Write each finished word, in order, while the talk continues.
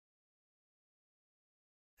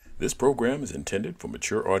This program is intended for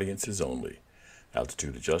mature audiences only.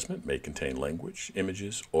 Altitude adjustment may contain language,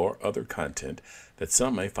 images, or other content that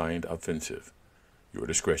some may find offensive. Your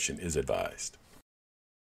discretion is advised.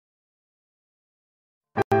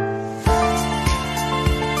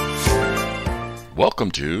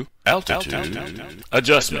 Welcome to Altitude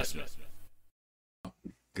Adjustment.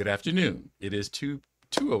 Good afternoon. It is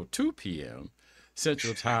 2:02 p.m.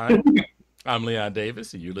 Central Time. I'm Leon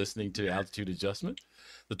Davis, and you're listening to Altitude Adjustment,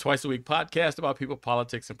 the twice-a-week podcast about people,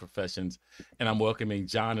 politics, and professions. And I'm welcoming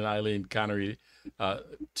John and Eileen Connery to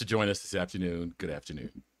join us this afternoon. Good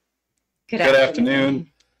afternoon. Good afternoon.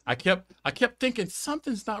 I kept thinking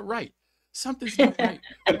something's not right. Something's not right.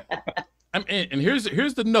 And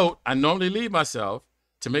here's the note I normally leave myself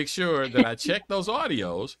to make sure that I check those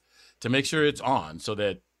audios to make sure it's on so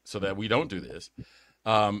that we don't do this.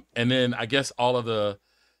 And then I guess all of the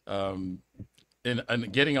in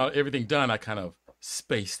getting everything done, I kind of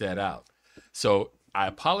spaced that out. So I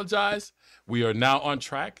apologize. We are now on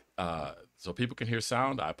track, so people can hear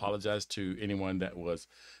sound. I apologize to anyone that was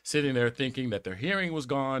sitting there thinking that their hearing was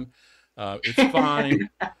gone. It's fine.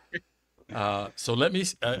 So let me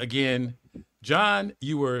again, John,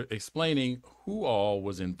 you were explaining who all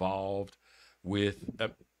was involved with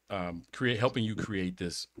helping you create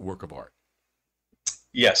this work of art.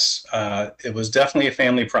 Yes, it was definitely a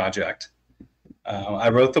family project. I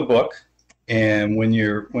wrote the book, and when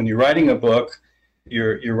you're writing a book,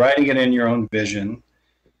 you're writing it in your own vision.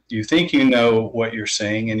 You think you know what you're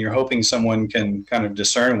saying, and you're hoping someone can kind of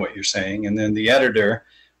discern what you're saying, and then the editor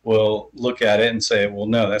will look at it and say, "Well,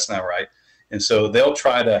 no, that's not right." And so they'll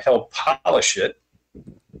try to help polish it.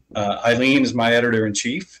 Eileen is my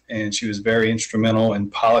editor-in-chief, and she was very instrumental in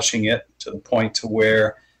polishing it to the point to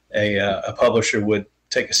where a publisher would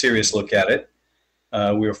take a serious look at it.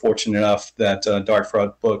 We were fortunate enough that Dark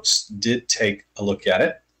Fraud Books did take a look at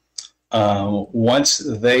it. Once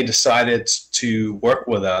they decided to work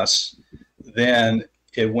with us, then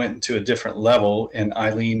it went into a different level, and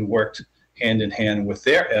Eileen worked hand in hand with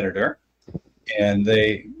their editor, and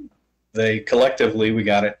they collectively, we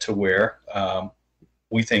got it to where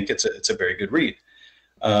we think it's a very good read.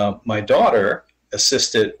 My daughter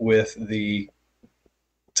assisted with the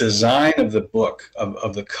design of the book,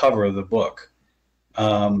 of the cover of the book.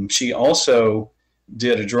 She also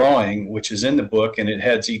did a drawing, which is in the book, and it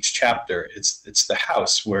heads each chapter. It's the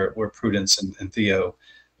house where Prudence and Theo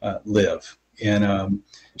live. And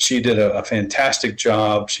she did a fantastic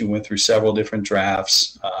job. She went through several different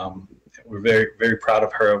drafts. We're very, very proud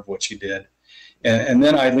of her, of what she did. And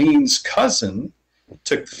then Eileen's cousin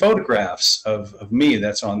took the photographs of me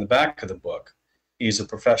that's on the back of the book. He's a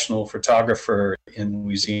professional photographer in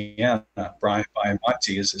Louisiana. Brian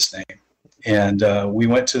Biamonte is his name. And we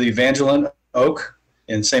went to the Evangeline Oak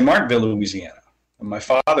in St. Martinville, Louisiana. And my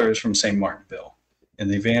father is from St. Martinville. And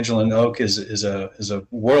the Evangeline Oak is a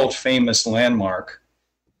world-famous landmark.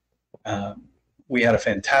 We had a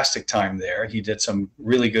fantastic time there. He did some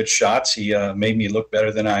really good shots. He made me look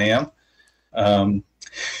better than I am.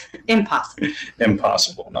 Impossible.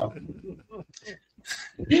 Impossible. No.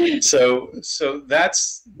 So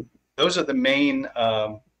those are the main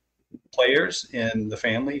players in the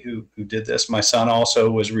family who did this. My son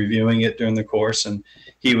also was reviewing it during the course, and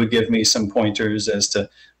he would give me some pointers as to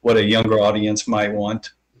what a younger audience might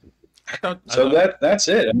want. That's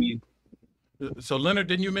it. I mean. So, Leonard,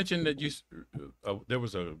 didn't you mention that there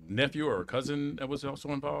was a nephew or a cousin that was also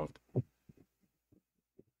involved?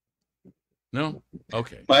 No?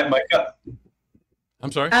 Okay.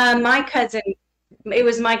 I'm sorry? My cousin, it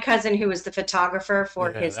was my cousin who was the photographer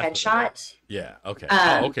for his headshot. Yeah, okay.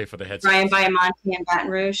 Okay, for the headshot. Brian Biamonte in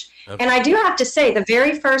Baton Rouge. Okay. And I do have to say, the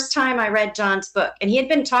very first time I read John's book, and he had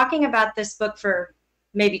been talking about this book for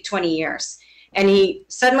maybe 20 years, and he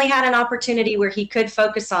suddenly had an opportunity where he could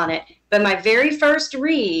focus on it. But my very first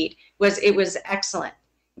read was excellent.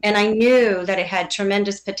 And I knew that it had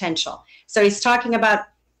tremendous potential. So he's talking about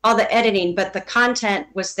all the editing, but the content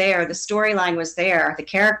was there. The storyline was there. The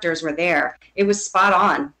characters were there. It was spot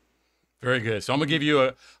on. Very good. So I'm going to give you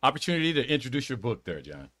an opportunity to introduce your book there,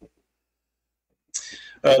 John.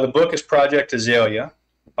 The book is Project Azalea.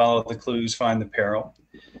 Follow the clues, find the peril.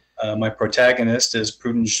 My protagonist is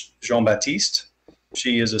Prudence Jean-Baptiste.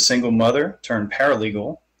 She is a single mother turned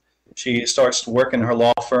paralegal. She starts to work in her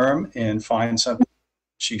law firm and finds something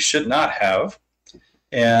she should not have.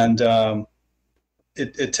 And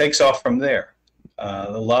it takes off from there.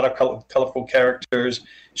 A lot of colorful characters.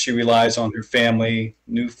 She relies on her family,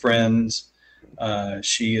 new friends.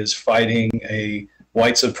 She is fighting a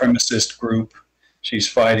white supremacist group. She's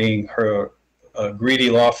fighting her greedy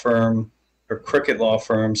law firm, her crooked law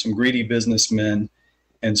firm, some greedy businessmen.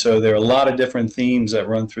 And so there are a lot of different themes that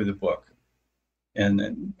run through the book.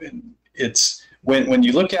 And it's when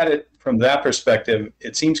you look at it from that perspective,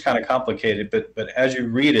 it seems kind of complicated, but as you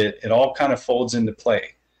read it, it all kind of folds into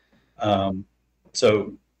play.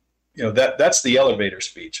 So, you know, that's the elevator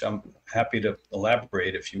speech. I'm happy to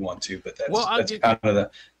elaborate if you want to, but that's kind of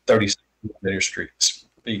the 30-second elevator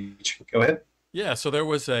speech. Go ahead. Yeah, so there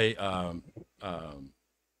was a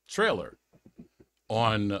trailer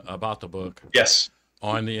about the book. Yes.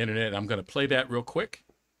 On the internet. I'm going to play that real quick.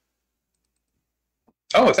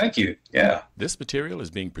 Oh, thank you. Yeah. This material is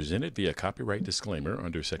being presented via copyright disclaimer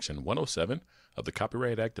under Section 107 of the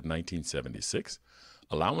Copyright Act of 1976.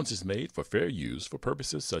 Allowance is made for fair use for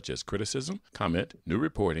purposes such as criticism, comment, new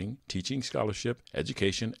reporting, teaching, scholarship,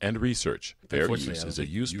 education, and research. Fair use is a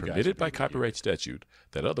use permitted by copyright statute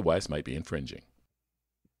that otherwise might be infringing.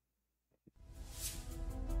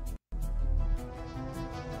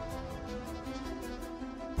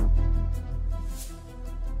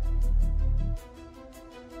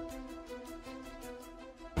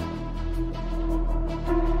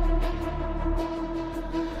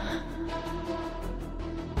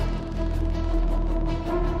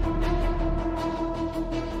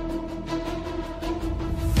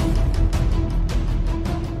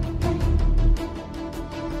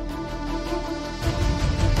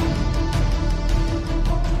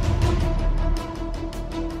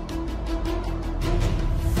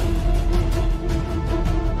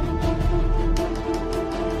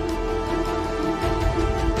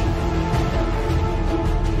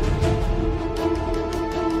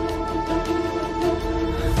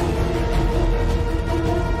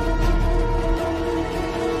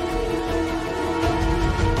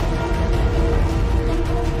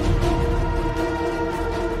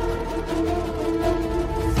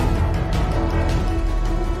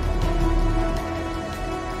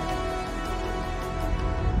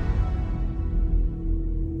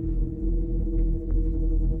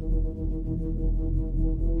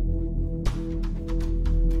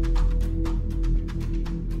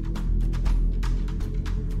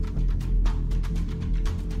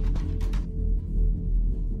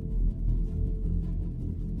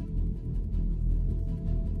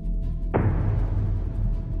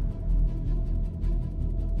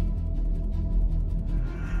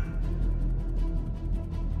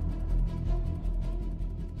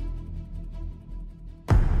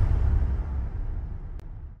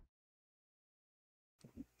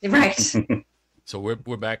 Right. So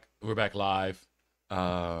we're back live,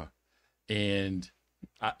 and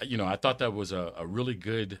I thought that was a really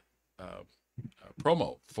good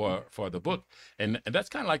promo for the book, and that's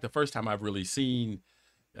kind of like the first time I've really seen.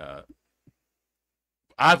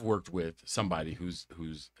 I've worked with somebody who's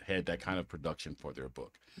had that kind of production for their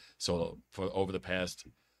book. So for over the past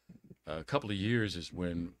couple of years is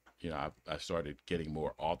when I started getting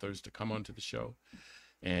more authors to come onto the show.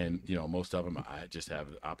 And, most of them, I just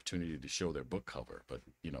have the opportunity to show their book cover, but,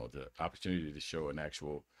 the opportunity to show an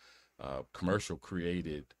actual commercial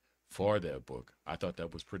created for their book, I thought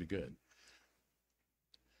that was pretty good.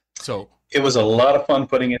 So it was a lot of fun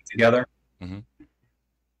putting it together. Mm-hmm.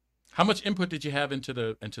 How much input did you have into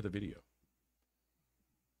the video?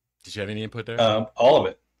 Did you have any input there? All of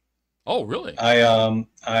it. Oh, really? I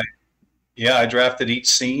drafted each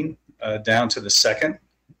scene down to the second.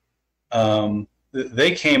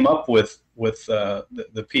 They came up with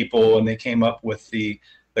the people, and they came up with the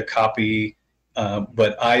copy,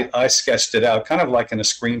 but I sketched it out kind of like in a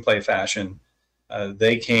screenplay fashion.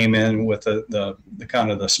 They came in with the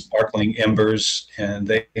kind of the sparkling embers, and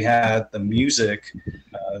they had the music.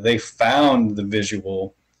 They found the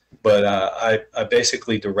visual, but I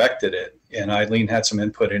basically directed it, and Eileen had some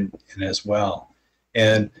input in as well.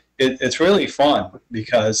 And it's really fun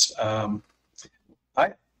because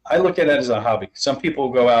I look at it as a hobby. Some people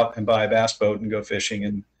go out and buy a bass boat and go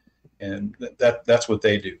fishing, and that's what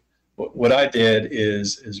they do. What I did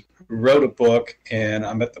is wrote a book, and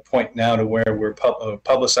I'm at the point now to where we're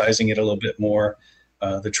publicizing it a little bit more.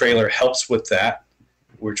 The trailer helps with that.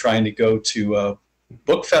 We're trying to go to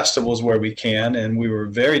book festivals where we can, and we were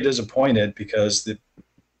very disappointed because the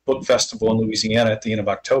book festival in Louisiana at the end of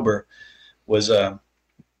October was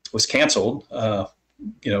canceled,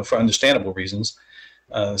 for understandable reasons.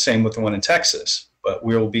 Same with the one in Texas, but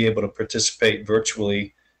we'll be able to participate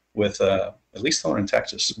virtually with at least the one in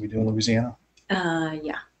Texas. We do in Louisiana?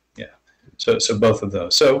 Yeah. Yeah. So both of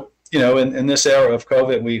those. So, in this era of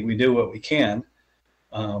COVID, we do what we can.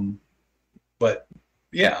 But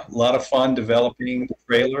yeah, a lot of fun developing the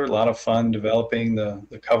trailer, a lot of fun developing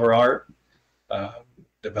the cover art,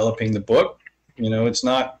 developing the book. It's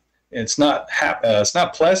not it's not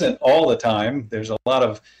pleasant all the time. There's a lot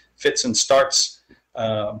of fits and starts,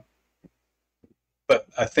 but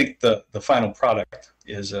I think the final product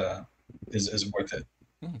is worth it.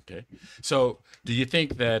 Okay. So do you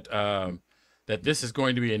think that that this is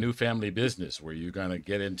going to be a new family business where you're going to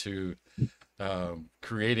get into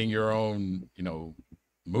creating your own,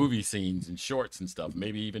 movie scenes and shorts and stuff,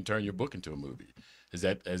 maybe even turn your book into a movie? Is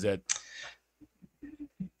that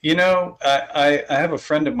I have a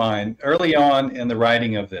friend of mine early on in the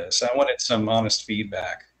writing of this. I wanted some honest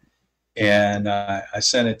feedback, and I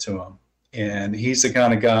sent it to him. And he's the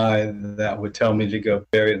kind of guy that would tell me to go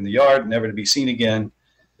bury it in the yard, never to be seen again.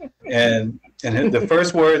 And the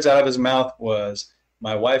first words out of his mouth was,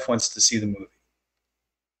 "My wife wants to see the movie."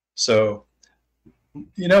 So,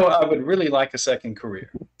 I would really like a second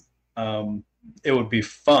career. It would be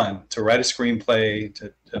fun to write a screenplay,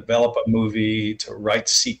 to develop a movie, to write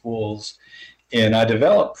sequels. And I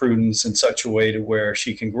developed Prudence in such a way to where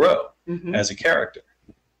she can grow as a character.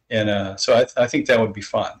 And so I think that would be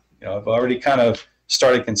fun. I've already kind of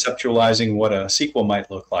started conceptualizing what a sequel might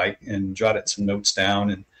look like and jotted some notes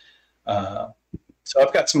down. And so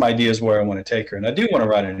I've got some ideas where I want to take her. And I do want to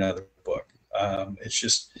write another book. It's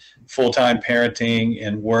just full-time parenting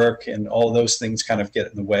and work and all those things kind of get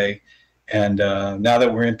in the way. And now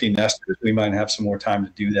that we're empty nesters, we might have some more time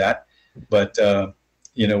to do that. But,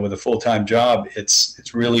 with a full-time job,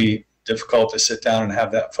 it's really difficult to sit down and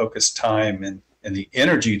have that focused time and the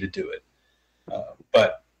energy to do it.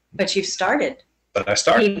 But you've started. But I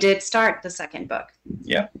started. He did start the second book.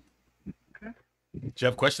 Yeah. Okay. Do you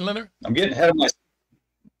have a question, Leonard? I'm getting ahead of myself.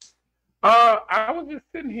 I was just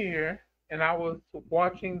sitting here and I was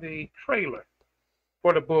watching the trailer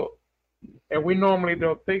for the book. And we normally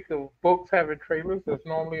don't think of books having trailers. There's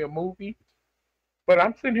normally a movie. But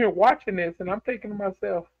I'm sitting here watching this and I'm thinking to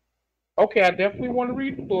myself, okay, I definitely want to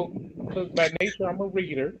read the book because by nature I'm a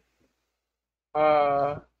reader.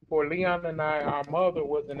 For Leon and I, our mother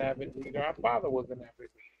was an avid reader. Our father was an avid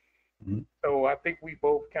reader. Mm-hmm. So I think we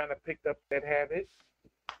both kind of picked up that habit.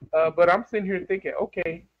 But I'm sitting here thinking,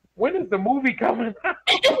 okay, when is the movie coming out?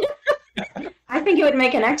 I think it would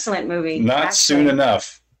make an excellent movie. Not soon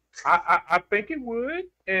enough. I think it would,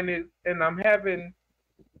 and I'm having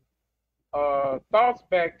thoughts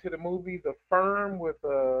back to the movie The Firm with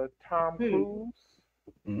Tom Cruise.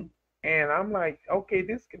 Mm-hmm. And I'm like, okay,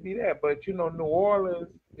 this could be that. But, New Orleans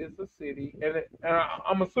is a city. And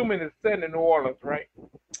I'm assuming it's set in New Orleans, right?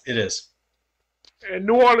 It is. And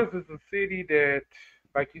New Orleans is a city that,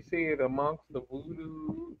 like you said, amongst the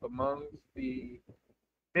voodoo, amongst the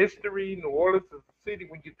mystery, New Orleans is a city.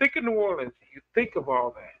 When you think of New Orleans, you think of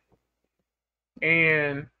all that.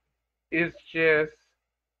 And it's just,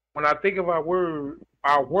 when I think of our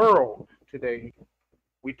world today,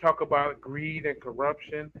 we talk about greed and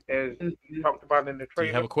corruption, as you talked about in the trailer. Do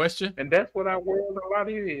you have a question? And that's what our world a lot of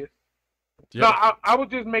it is. No, I was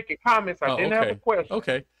just making comments. I didn't have a question.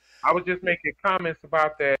 Okay. I was just making comments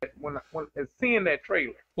about that when seeing that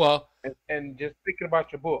trailer. Well, and just thinking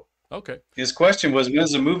about your book. Okay. His question was,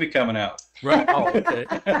 when's the movie coming out? Right. Oh, okay.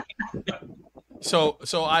 So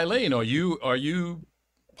Eileen, are you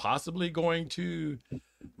possibly going to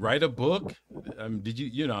write a book? Did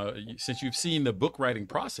you, since you've seen the book writing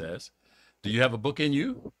process, do you have a book in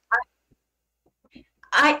you?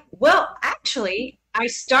 Actually, I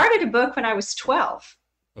started a book when I was 12.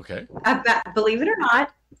 Okay. Believe it or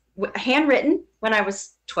not, handwritten when I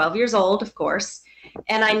was 12 years old, of course,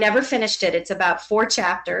 and I never finished it. It's about 4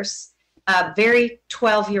 chapters, very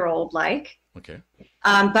 12-year-old like. Okay.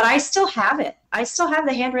 But I still have it. I still have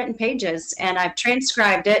the handwritten pages, and I've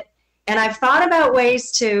transcribed it. And I've thought about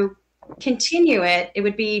ways to continue it. It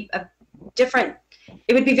would be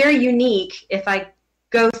it would be very unique if I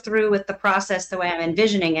go through with the process the way I'm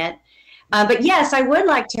envisioning it. But yes, I would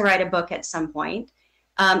like to write a book at some point.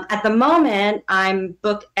 At the moment, I'm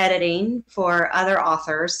book editing for other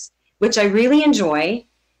authors, which I really enjoy.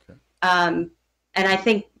 Okay. And I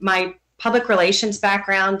think my public relations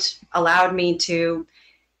background allowed me to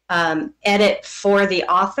edit for the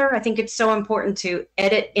author. I think it's so important to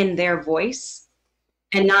edit in their voice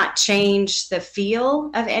and not change the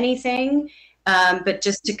feel of anything, but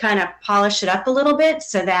just to kind of polish it up a little bit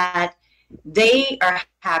so that they are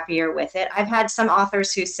happier with it. I've had some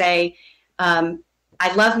authors who say,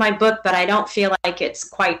 I love my book, but I don't feel like it's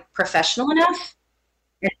quite professional enough.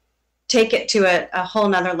 Take it to a whole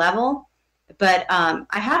nother level. But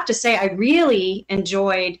I have to say, I really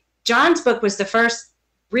enjoyed, John's book was the first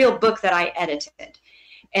real book that I edited.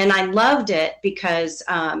 And I loved it because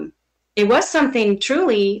it was something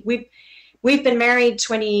truly, we've been married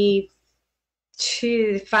 23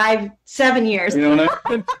 7 years. You know,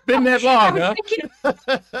 Been that I long, was huh? thinking, I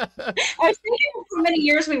was thinking of how many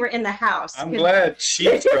years we were in the house. I'm glad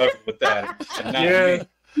she struggled with that. And not Yeah. me.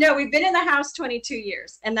 No, we've been in the house 22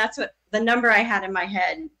 years, and that's what the number I had in my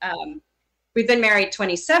head. We've been married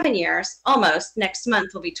 27 years, almost. Next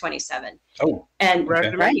month will be 27. Oh, And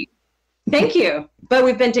Congratulations. right, thank you. But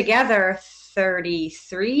we've been together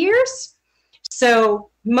 33 years. So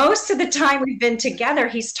most of the time we've been together,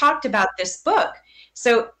 he's talked about this book.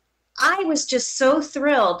 So I was just so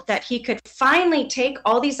thrilled that he could finally take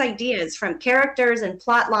all these ideas from characters and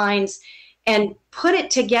plot lines and put it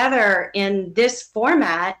together in this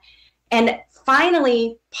format and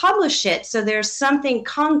finally publish it. So there's something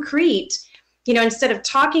concrete, you know, instead of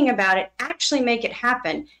talking about it, actually make it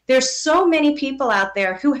happen. There's so many people out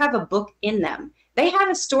there who have a book in them. They have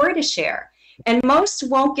a story to share, and most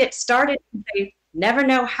won't get started. They never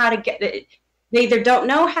know how to get it. They either don't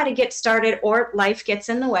know how to get started or life gets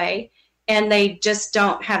in the way and they just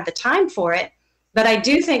don't have the time for it. But I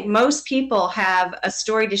do think most people have a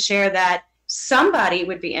story to share that somebody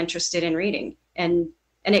would be interested in reading, and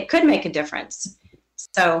it could make a difference.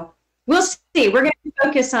 So we'll see. We're going to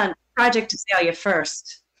focus on Project Azalea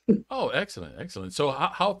first. Oh, excellent, excellent. So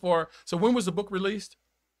how far? So when was the book released?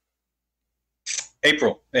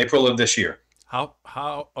 April of this year. How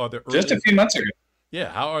are the early, Just a few months ago. yeah?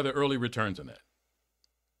 How are the early returns on that?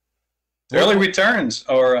 The early returns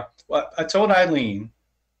are, well, I told Eileen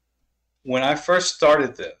when I first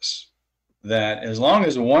started this that as long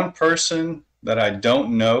as one person that I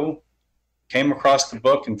don't know came across the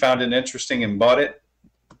book and found it interesting and bought it,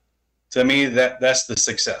 to me that's the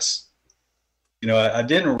success. You know, I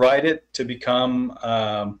didn't write it to become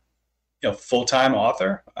full-time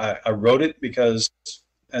author. I wrote it because,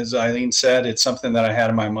 as Eileen said, it's something that I had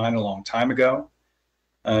in my mind a long time ago.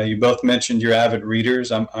 You both mentioned you're avid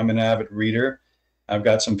readers. I'm an avid reader. I've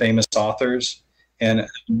got some famous authors, and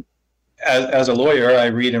as a lawyer, I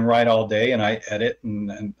read and write all day, and I edit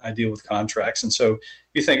and I deal with contracts. And so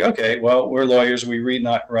you think, okay, well, we're lawyers. We read,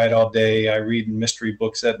 not write all day. I read mystery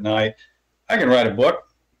books at night. I can write a book.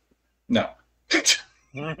 No. There's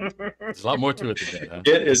a lot more to it than that, huh?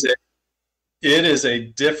 It is a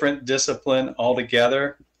different discipline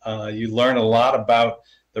altogether. You learn a lot about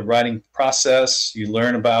the writing process. You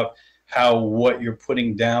learn about how what you're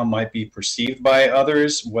putting down might be perceived by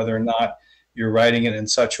others, whether or not you're writing it in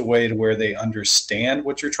such a way to where they understand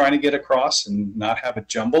what you're trying to get across and not have it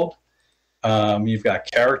jumbled. You've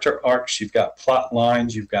got character arcs, you've got plot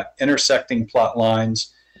lines, you've got intersecting plot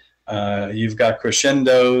lines, you've got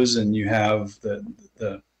crescendos, and you have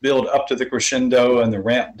the build up to the crescendo and the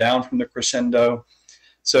ramp down from the crescendo.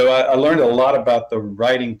 So I learned a lot about the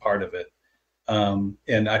writing part of it.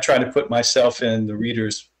 And I try to put myself in the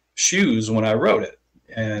reader's shoes when I wrote it.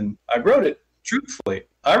 And I wrote it truthfully.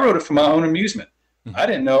 I wrote it for my own amusement. I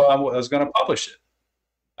didn't know I was going to publish it.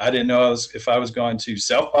 I didn't know if I was going to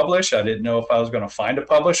self-publish. I didn't know if I was going to find a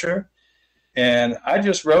publisher. And I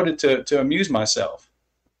just wrote it to amuse myself.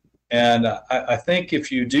 And I think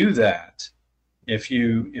if you do that, if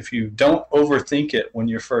you don't overthink it when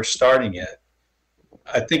you're first starting it,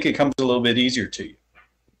 I think it comes a little bit easier to you.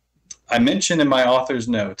 I mentioned in my author's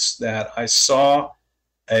notes that I saw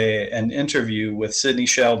an interview with Sidney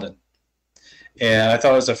Sheldon. And I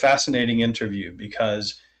thought it was a fascinating interview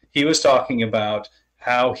because he was talking about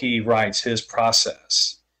how he writes his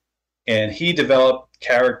process. And he developed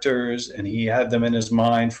characters and he had them in his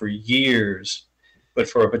mind for years. But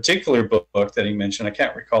for a particular book that he mentioned, I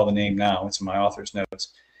can't recall the name now, it's in my author's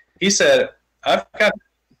notes. He said, I've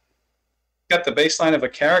got the baseline of a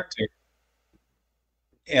character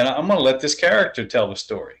and I'm going to let this character tell the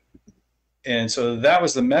story. And so that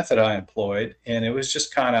was the method I employed. And it was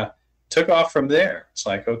just kind of took off from there. It's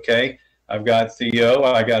like, okay, I've got Theo,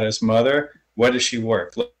 I got his mother. Where does she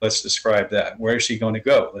work? Let's describe that. Where is she going to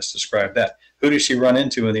go? Let's describe that. Who does she run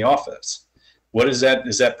into in the office? What is that?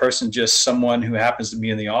 Is that person just someone who happens to be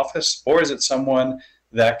in the office? Or is it someone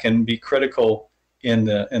that can be critical in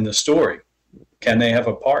the story? Can they have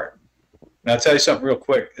a part? And I'll tell you something real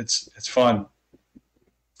quick. It's fun.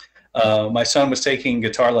 My son was taking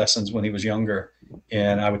guitar lessons when he was younger,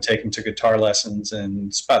 and I would take him to guitar lessons, and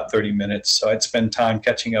it's about 30 minutes. So I'd spend time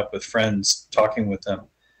catching up with friends, talking with them.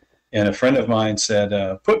 And a friend of mine said,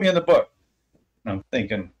 put me in the book. And I'm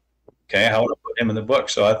thinking, okay, how would I put him in the book?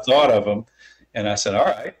 So I thought of him, and I said, all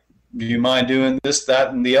right, do you mind doing this,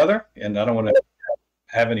 that, and the other? And I don't want to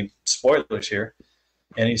have any spoilers here.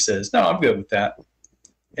 And he says, no, I'm good with that.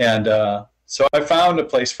 And so I found a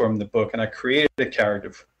place for him in the book, and I created a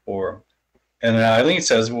character for him. And then Eileen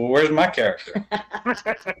says, well, where's my character?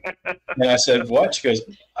 And I said, what? She goes,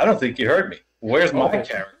 I don't think you heard me. Where's my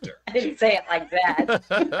character? I didn't say it like that.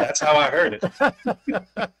 That's how I heard it.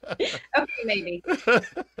 Okay, maybe.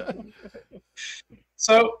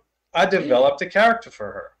 So I developed a character for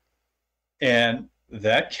her. And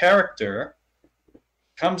that character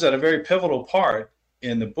comes at a very pivotal part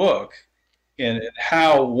in the book in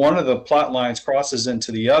how one of the plot lines crosses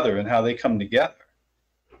into the other and how they come together.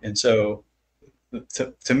 And so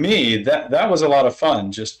to me, that was a lot of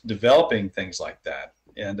fun, just developing things like that.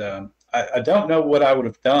 And I don't know what I would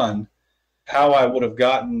have done, how I would have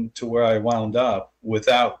gotten to where I wound up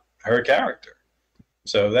without her character.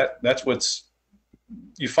 So that's what's,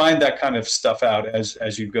 you find that kind of stuff out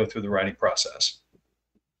as you go through the writing process.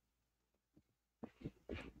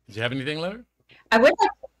 Did you have anything, Leonard? I would like.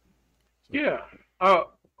 Yeah.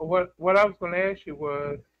 What I was going to ask you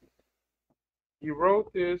was, you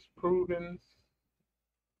wrote this Prudence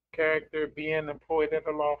character being employed at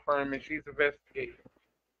a law firm, and she's investigating.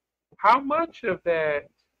 How much of that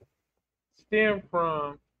stemmed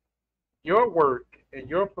from your work and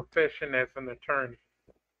your profession as an attorney,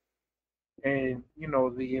 and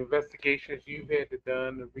the investigations you've had to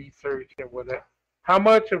done, the research and whatever? How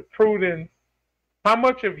much of Prudence? How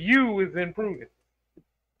much of you is in Prudence?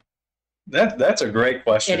 That's a great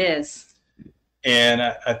question. It is. And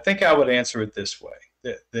I think I would answer it this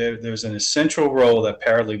way. There's an essential role that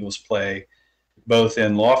paralegals play both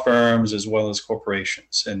in law firms as well as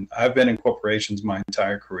corporations. And I've been in corporations my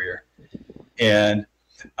entire career. And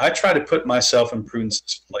I try to put myself in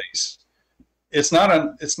Prudence's place. It's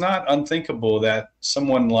not unthinkable that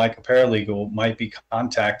someone like a paralegal might be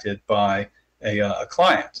contacted by a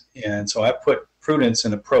client. And so I put Prudence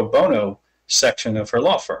in a pro bono section of her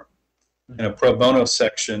law firm. And a pro bono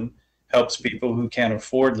section helps people who can't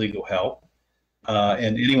afford legal help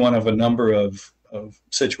in any one of a number of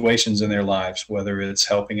situations in their lives, whether it's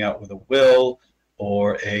helping out with a will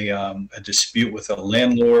or a dispute with a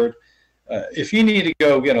landlord. If you need to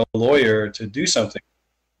go get a lawyer to do something,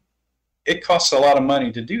 it costs a lot of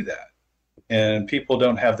money to do that. And people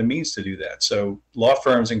don't have the means to do that. So law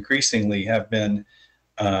firms increasingly have been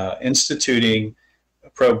instituting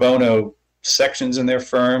pro bono sections in their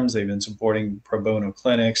firms. They've been supporting pro bono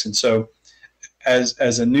clinics. And so as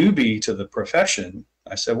a newbie to the profession,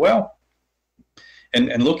 I said, well,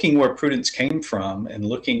 and looking where Prudence came from and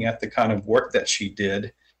looking at the kind of work that she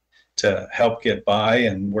did to help get by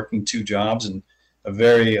and working 2 jobs and a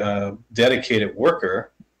very dedicated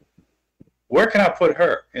worker, where can I put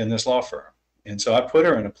her in this law firm? And so I put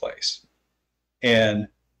her in a place, and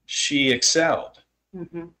she excelled.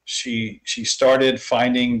 Mm-hmm. She started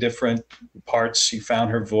finding different parts. She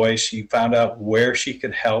found her voice. She found out where she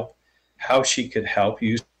could help, how she could help,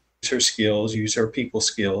 use her skills, use her people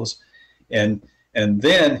skills. And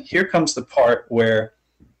then here comes the part where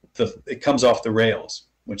it comes off the rails,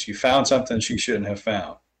 when she found something she shouldn't have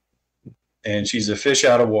found. And she's a fish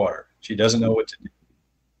out of water. She doesn't know what to do.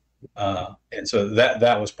 And so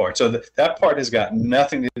that was part. So that part has got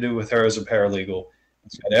nothing to do with her as a paralegal.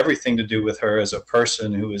 It's got everything to do with her as a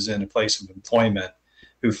person who is in a place of employment,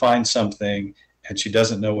 who finds something and she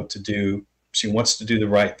doesn't know what to do. She wants to do the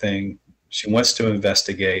right thing. She wants to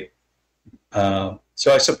investigate. So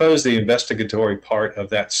I suppose the investigatory part of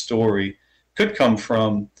that story could come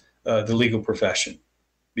from the legal profession,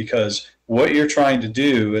 because what you're trying to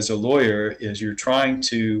do as a lawyer is you're trying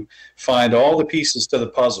to find all the pieces to the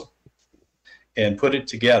puzzle and put it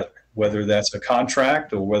together, whether that's a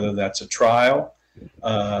contract or whether that's a trial.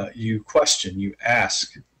 You question, you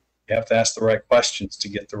ask. You have to ask the right questions to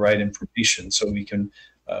get the right information so we can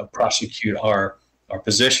prosecute our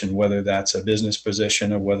position, whether that's a business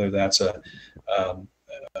position or whether that's a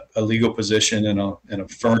legal position in a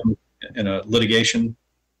firm, in a litigation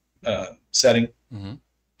setting. Mm-hmm.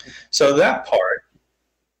 So that part,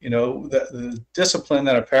 the discipline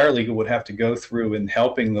that a paralegal would have to go through in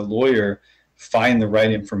helping the lawyer find the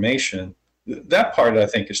right information, that part I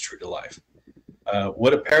think is true to life.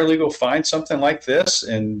 Would a paralegal find something like this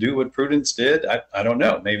and do what Prudence did? I don't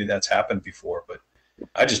know. Maybe that's happened before, but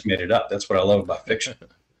I just made it up. That's what I love about fiction.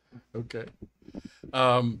 Okay.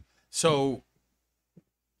 So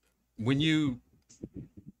when you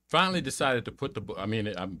finally decided to put the book, I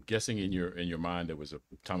mean, I'm guessing in your mind there was a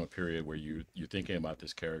time of period where you're thinking about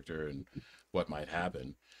this character and what might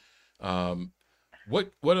happen.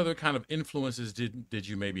 What other kind of influences did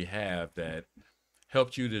you maybe have that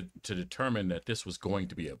helped you to determine that this was going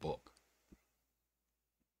to be a book?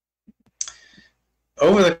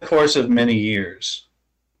 Over the course of many years,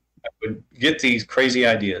 I would get these crazy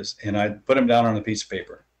ideas and I'd put them down on a piece of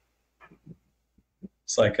paper.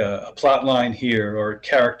 It's like a plot line here or a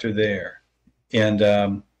character there. And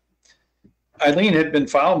Eileen had been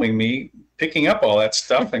following me, picking up all that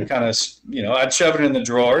stuff and kind of, I'd shove it in the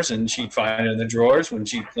drawers and she'd find it in the drawers when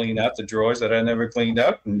she cleaned out the drawers that I never cleaned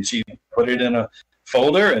up, and she'd put it in a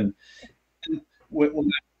folder. And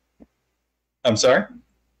I'm sorry?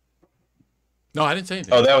 No, I didn't say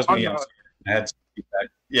anything. Oh, that was me. no. I had some feedback.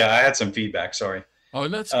 Yeah, I had some feedback. Sorry. Oh,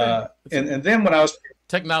 that's good. And then when I was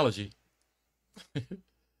Technology.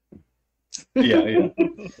 yeah.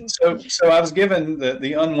 So I was given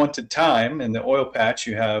the unwanted time. In the oil patch,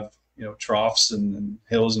 you have troughs and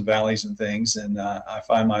hills and valleys and things, and I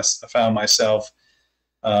found myself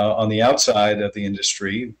on the outside of the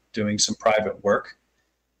industry doing some private work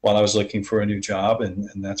while I was looking for a new job, and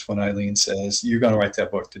that's when Eileen says, "You're going to write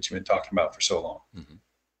that book that you've been talking about for so long." Mm-hmm.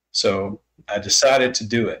 So I decided to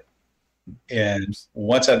do it, and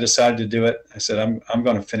once I decided to do it, I said, "I'm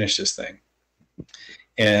going to finish this thing,"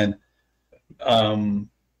 and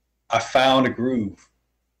I found a groove.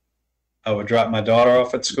 I would drop my daughter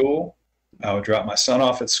off at school. I would drop my son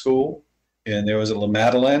off at school, and there was a La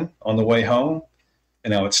Madeleine on the way home,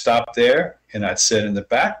 and I would stop there, and I'd sit in the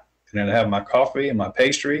back, and I'd have my coffee and my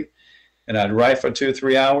pastry, and I'd write for 2 or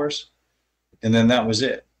 3 hours, and then that was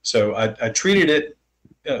it. So I treated it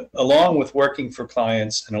along with working for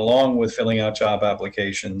clients and along with filling out job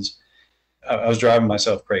applications. I was driving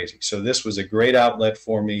myself crazy. So this was a great outlet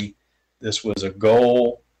for me. This was a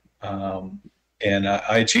goal, and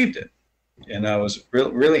I achieved it. And I was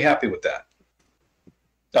really happy with that.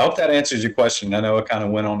 I hope that answers your question. I know it kind of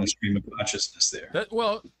went on a stream of consciousness there.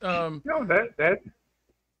 No, that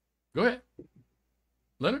Go ahead,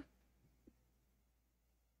 Leonard.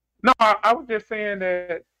 No, I was just saying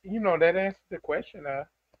that that answered the question.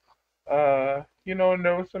 And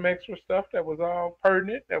there was some extra stuff that was all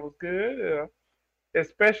pertinent, that was good,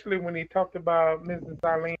 especially when he talked about Mrs.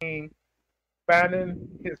 Eileen finding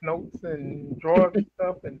his notes and drawers and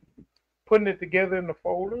stuff and putting it together in the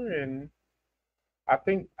folder. And I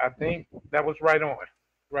think that was right on.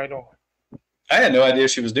 I had no idea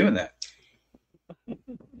she was doing that.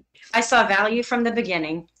 I saw value from the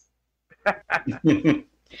beginning. Yeah, You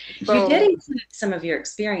did include some of your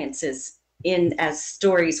experiences as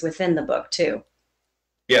stories within the book too.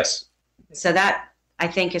 yes. So that, I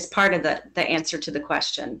think, is part of the answer to the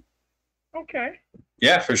question. Okay.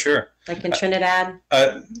 Yeah, for sure. Like in Trinidad.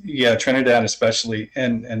 Yeah, Trinidad especially,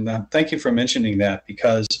 and thank you for mentioning that,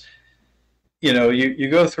 because you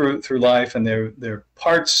go through life, and there are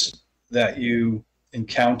parts that you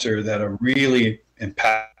encounter that are really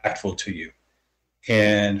impactful to you.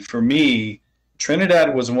 And for me,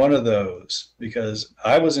 Trinidad was one of those, because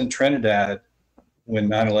I was in Trinidad when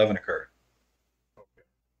 9/11 occurred.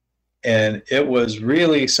 And it was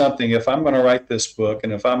really something. If I'm going to write this book,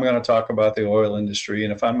 and if I'm going to talk about the oil industry,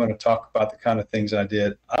 and if I'm going to talk about the kind of things I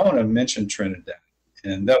did, I want to mention Trinidad.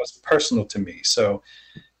 And that was personal to me. So,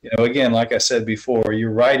 again, like I said before,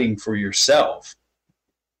 you're writing for yourself.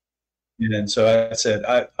 And so I said,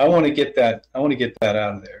 I want to get that. I want to get that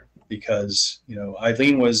out of there, because,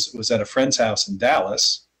 Eileen was at a friend's house in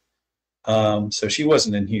Dallas. So she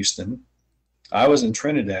wasn't in Houston. I was in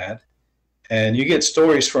Trinidad. And you get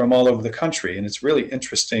stories from all over the country. And it's really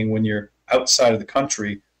interesting when you're outside of the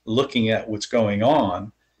country looking at what's going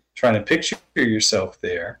on, trying to picture yourself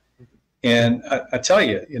there. And I tell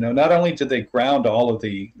you, not only did they ground all of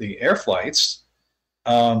the air flights,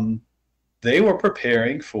 they were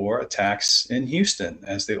preparing for attacks in Houston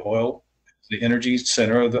as the energy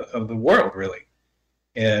center of the world, really.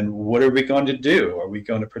 And what are we going to do? Are we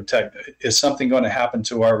going to protect? Is something going to happen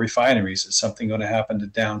to our refineries? Is something going to happen to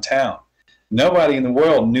downtown? Nobody in the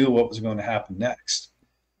world knew what was going to happen next.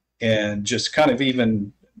 And just kind of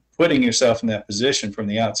even putting yourself in that position from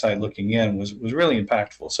the outside looking in was really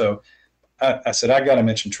impactful. So I said, I got to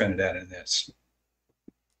mention Trinidad in this.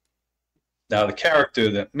 Now, the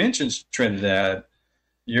character that mentions Trinidad,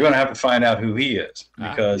 you're going to have to find out who he is,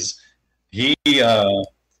 because he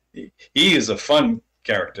is a fun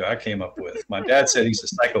character I came up with. My dad said he's a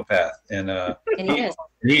psychopath, and he is.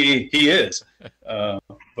 He is,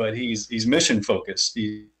 but he's mission focused.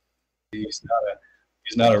 He's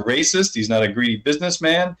not a racist. He's not a greedy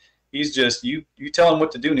businessman. He's just you tell him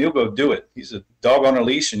what to do, and he'll go do it. He's a dog on a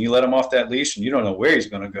leash, and you let him off that leash, and you don't know where he's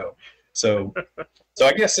going to go. So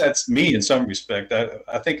I guess that's me in some respect.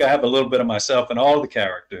 I think I have a little bit of myself in all the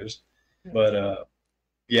characters, but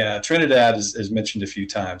yeah, Trinidad is mentioned a few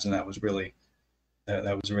times, and that was really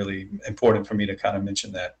important for me to kind of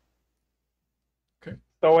mention that.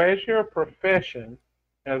 So, as your profession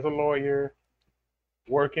as a lawyer,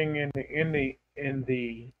 working in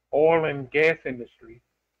the oil and gas industry,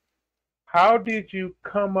 How did you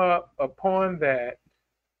come up upon that,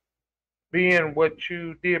 being what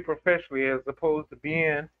you did professionally as opposed to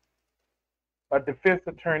being a defense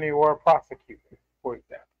attorney or a prosecutor, for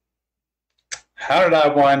example? How did I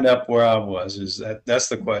wind up where I was? That's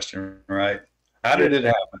the question, right? How did it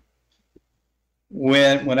happen?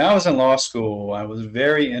 When I was in law school, I was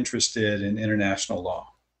very interested in international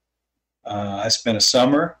law. I spent a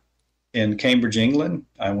summer in Cambridge, England.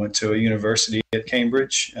 I went to a university at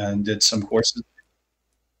Cambridge and did some courses,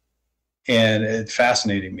 and it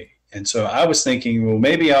fascinated me. And so I was thinking, well,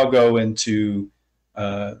 maybe I'll go into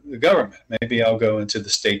the government. Maybe I'll go into the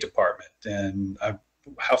State Department. And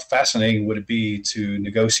how fascinating would it be to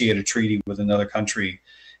negotiate a treaty with another country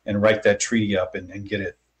and write that treaty up and get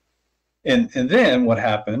it? And then what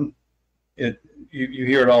happened? You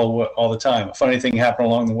hear it all the time. A funny thing happened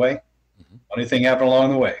along the way. Mm-hmm. Funny thing happened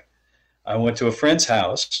along the way. I went to a friend's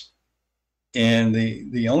house, and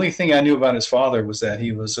the only thing I knew about his father was that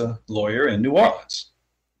he was a lawyer in New Orleans.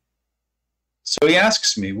 So he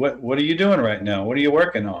asks me, what are you doing right now? What are you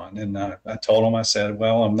working on? And I told him, I said,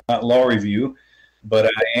 well, I'm not law review, but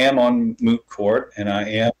I am on moot court, and I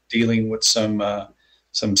am dealing with some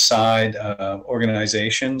side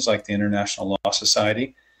organizations like the International Law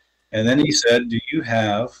Society. And then he said, do you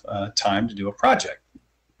have time to do a project?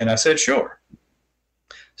 And I said, sure.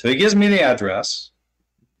 So he gives me the address,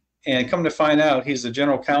 and come to find out, he's the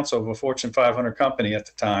general counsel of a Fortune 500 company at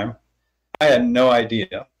the time. I had no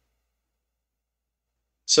idea.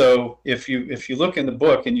 So if you look in the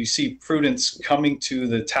book and you see Prudence coming to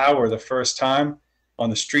the tower the first time on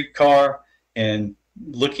the streetcar and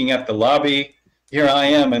looking at the lobby, here I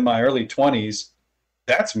am in my early 20s.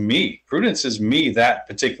 That's me. Prudence is me that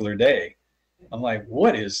particular day. I'm like,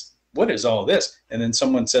 what is all this? And then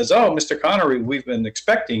someone says, oh, Mr. Connery, we've been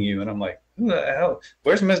expecting you. And I'm like, who the hell?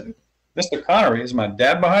 Where's Mr. Connery? Is my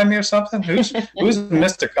dad behind me or something? Who's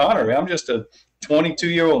Mr. Connery? I'm just a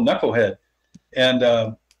 22-year-old knucklehead.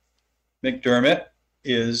 And McDermott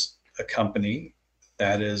is a company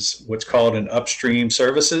that is what's called an upstream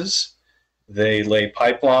services. They lay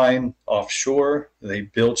pipeline offshore. They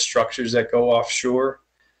build structures that go offshore.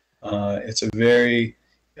 It's a very,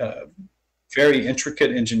 very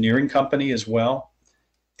intricate engineering company as well.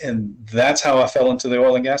 And that's how I fell into the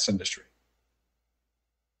oil and gas industry.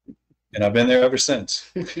 And I've been there ever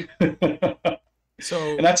since. And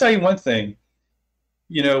I tell you one thing,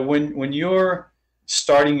 when you're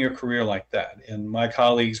starting your career like that, and my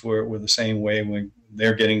colleagues were the same way when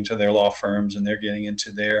they're getting to their law firms and they're getting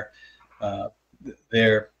into their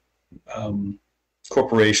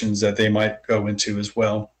corporations that they might go into as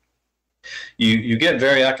well. You get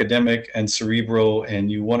very academic and cerebral,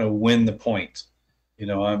 and you want to win the point.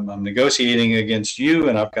 I'm negotiating against you,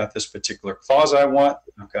 and I've got this particular clause I want.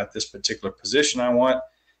 I've got this particular position I want,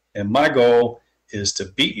 and my goal is to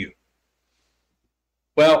beat you.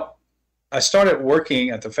 Well, I started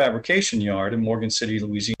working at the fabrication yard in Morgan City,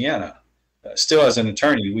 Louisiana. Still as an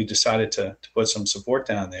attorney, we decided to put some support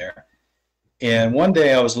down there. And one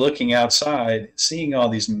day I was looking outside, seeing all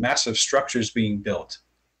these massive structures being built.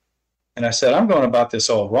 And I said, I'm going about this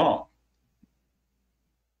all wrong.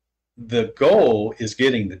 The goal is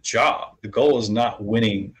getting the job. The goal is not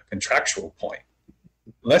winning a contractual point.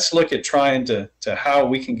 Let's look at trying to how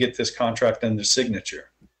we can get this contract under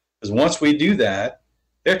signature. Because once we do that,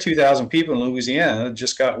 there are 2,000 people in Louisiana that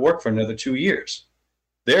just got work for another 2 years.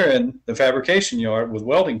 They're in the fabrication yard with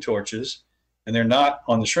welding torches, and they're not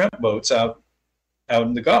on the shrimp boats out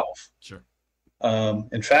in the Gulf. Sure.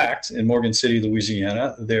 In fact, in Morgan City,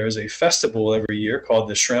 Louisiana, there is a festival every year called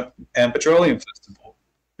the Shrimp and Petroleum Festival,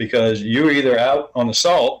 because you're either out on the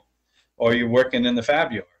salt or you're working in the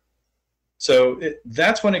fab yard. So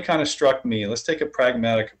that's when it kind of struck me. Let's take a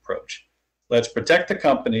pragmatic approach. Let's protect the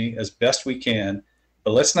company as best we can,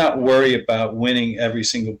 but let's not worry about winning every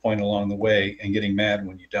single point along the way and getting mad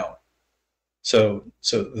when you don't. So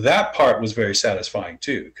that part was very satisfying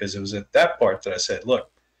too, because it was at that part that I said, look,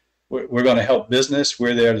 we're going to help business.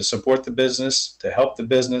 We're there to support the business, to help the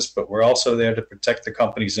business, but we're also there to protect the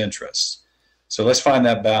company's interests. So let's find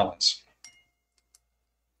that balance.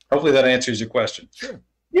 Hopefully that answers your question. Sure.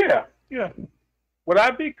 Yeah. Would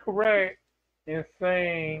I be correct in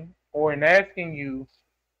saying or in asking you,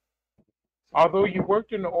 although you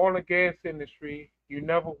worked in the oil and gas industry, you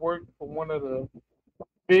never worked for one of the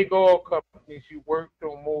big oil companies, you worked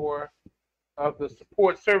on more of the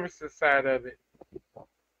support services side of it,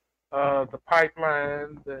 the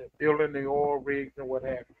pipeline, the building the oil rigs and what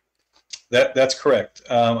have you? That's correct.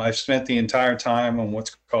 I've spent the entire time on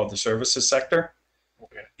what's called the services sector.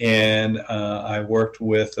 Okay. And I worked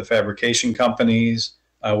with the fabrication companies.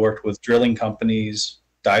 I worked with drilling companies.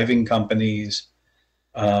 diving companies.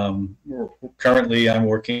 Currently, I'm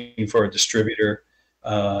working for a distributor,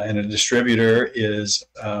 and a distributor is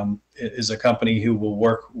a company who will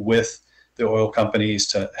work with the oil companies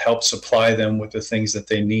to help supply them with the things that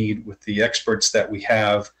they need with the experts that we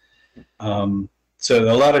have. So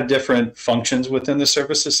a lot of different functions within the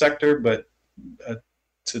services sector, but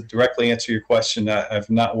to directly answer your question, I've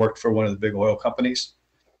not worked for one of the big oil companies.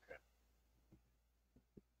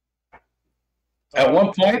 At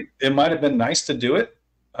one point, it might have been nice to do it,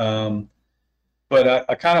 but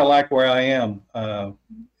I kind of like where I am,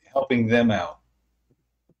 helping them out.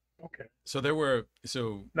 Okay. So there were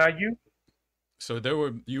Now you. So there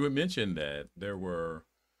were, you had mentioned that there were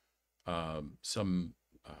some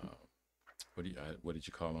what did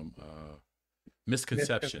you call them?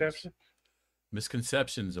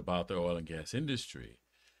 Misconceptions about the oil and gas industry.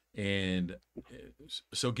 And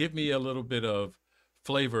so give me a little bit of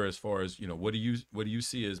flavor as far as, what do you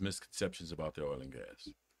see as misconceptions about the oil and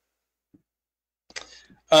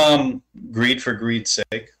gas? Greed for greed's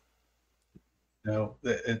sake.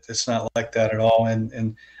 It's not like that at all.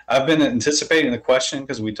 And I've been anticipating the question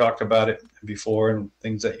because we talked about it before and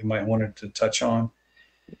things that you might want to touch on.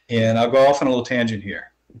 And I'll go off on a little tangent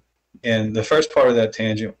here. And the first part of that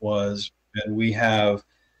tangent was, and we have,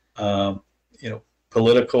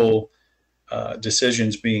 political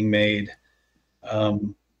decisions being made.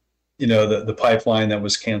 The pipeline that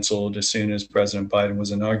was canceled as soon as President Biden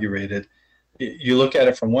was inaugurated. You look at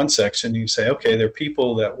it from one section, you say, okay, there are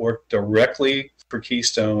people that work directly for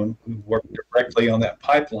Keystone, who work directly on that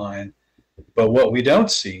pipeline. But what we don't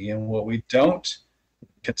see and what we don't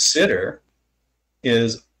consider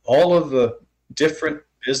is all of the different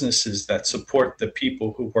businesses that support the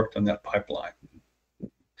people who worked on that pipeline.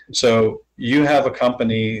 So you have a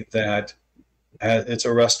company that it's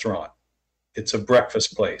a restaurant, it's a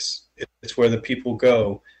breakfast place, it's where the people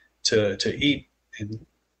go to eat and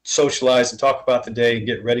socialize and talk about the day and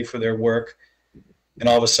get ready for their work. And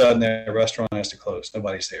all of a sudden, their restaurant has to close.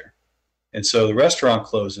 Nobody's there. And so the restaurant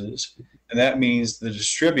closes, and that means the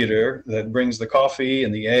distributor that brings the coffee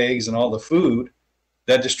and the eggs and all the food,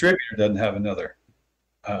 that distributor doesn't have another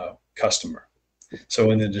customer. So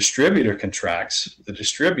when the distributor contracts, the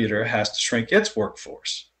distributor has to shrink its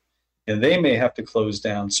workforce, and they may have to close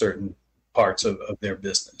down certain parts of their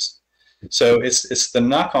business. So it's the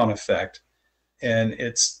knock-on effect, and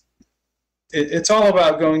it's all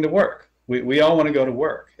about going to work. We all want to go to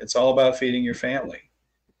work. It's all about feeding your family.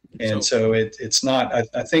 And so it's not,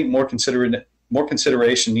 I think more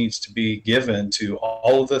consideration needs to be given to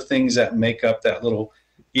all of the things that make up that little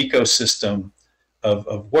ecosystem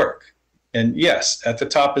of work. And yes, at the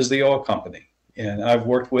top is the oil company. And I've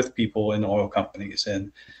worked with people in oil companies,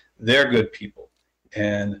 and they're good people.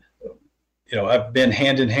 And, I've been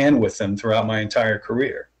hand in hand with them throughout my entire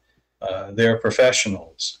career. They're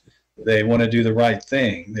professionals. They want to do the right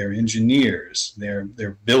thing. They're engineers.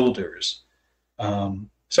 They're builders.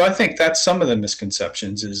 So I think that's some of the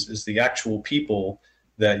misconceptions is the actual people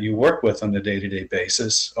that you work with on a day-to-day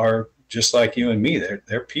basis are just like you and me.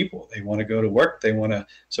 They're people. They want to go to work. They want to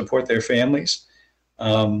support their families.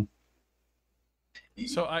 So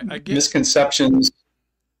I get misconceptions.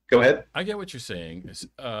 Go ahead. I get what you're saying.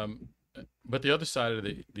 But the other side of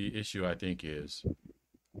the issue, I think, is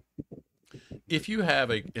if you have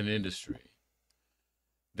an industry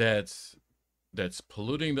that's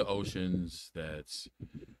polluting the oceans, that's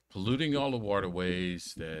polluting all the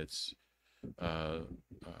waterways, that's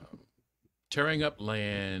tearing up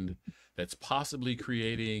land, that's possibly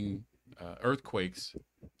creating earthquakes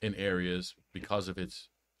in areas because of its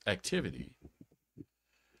activity,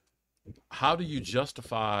 how do you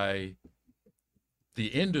justify the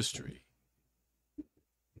industry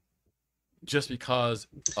just because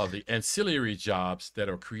of the ancillary jobs that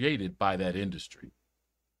are created by that industry?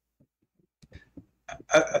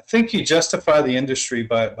 I think you justify the industry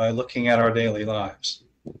by looking at our daily lives.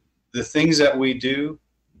 The things that we do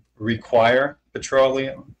require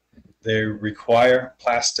petroleum. They require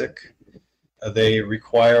plastic. They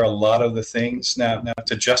require a lot of the things. Now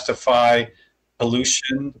to justify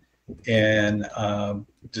pollution and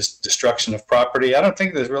destruction of property, I don't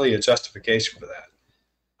think there's really a justification for that.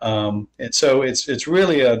 And so it's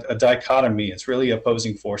really a dichotomy. It's really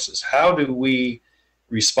opposing forces. How do we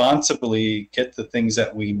responsibly get the things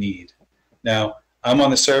that we need? Now, I'm on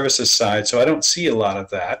the services side, so I don't see a lot of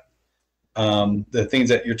that. The things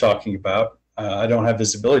that you're talking about, I don't have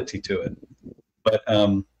visibility to it. But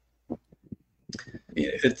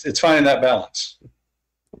it's finding that balance.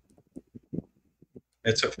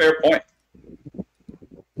 It's a fair point. Do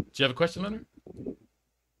you have a question, Leonard?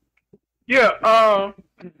 Yeah.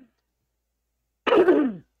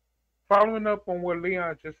 following up on what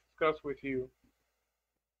Leon just discussed with you,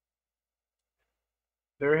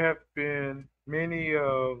 there have been many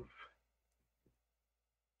of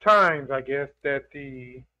times, I guess, that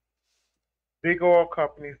the big oil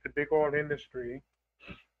companies, the big oil industry,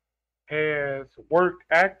 has worked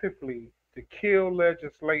actively to kill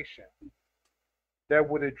legislation that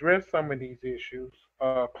would address some of these issues,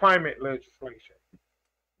 climate legislation.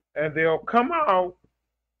 And they'll come out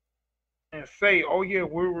and say, oh, yeah,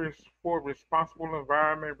 we're for responsible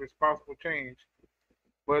environment, responsible change.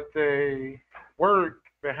 But they work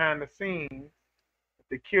behind the scenes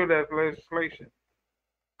to kill that legislation.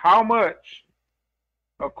 How much,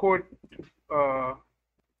 according to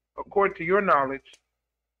your knowledge,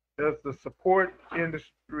 does the support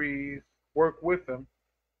industries work with them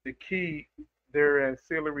to keep their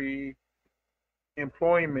ancillary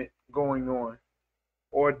employment going on?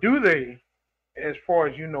 Or do they, as far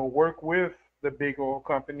as you know, work with the big oil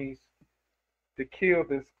companies to kill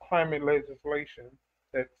this climate legislation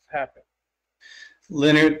that's happened?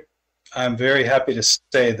 Leonard, I'm very happy to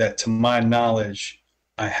say that to my knowledge,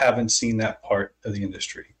 I haven't seen that part of the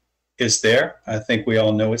industry. It's there. I think we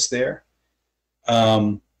all know it's there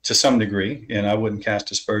to some degree, and I wouldn't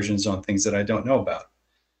cast aspersions on things that I don't know about.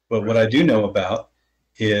 But what I do know about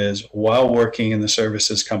is while working in the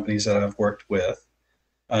services companies that I've worked with,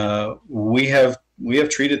 we have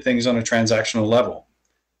treated things on a transactional level.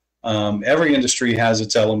 Every industry has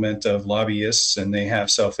its element of lobbyists, and they have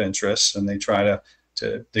self-interests, and they try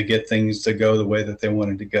to get things to go the way that they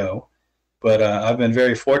wanted to go. But I've been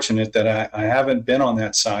very fortunate that I haven't been on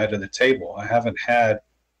that side of the table. I haven't had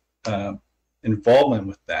involvement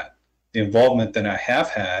with that. The involvement that I have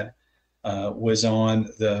had was on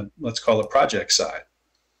the, let's call it, project side.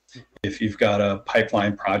 If you've got a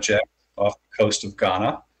pipeline project off the coast of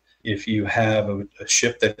Ghana, if you have a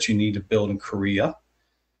ship that you need to build in Korea,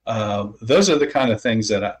 those are the kind of things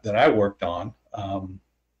that I worked on. And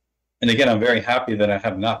again, I'm very happy that I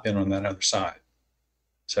have not been on that other side.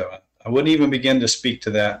 So I wouldn't even begin to speak to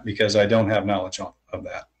that because I don't have knowledge of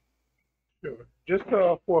that. Sure. Just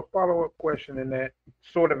for a follow-up question in that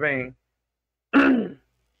sort of vein,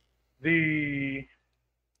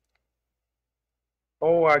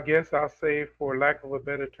 I guess I'll say, for lack of a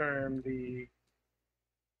better term, the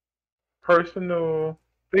personal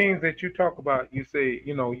things that you talk about. You say,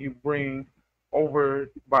 you bring over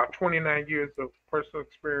about 29 years of personal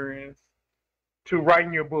experience to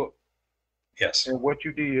writing your book. Yes. And what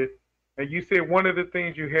you did. And you said one of the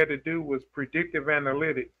things you had to do was predictive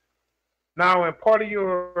analytics. Now, in part of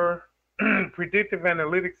your predictive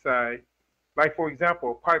analytics side, like, for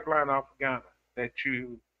example, a pipeline off of Ghana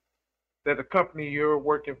that the company you're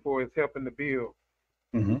working for is helping to build,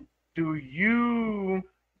 mm-hmm. Do you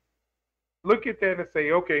look at that and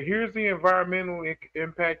say, okay, here's the environmental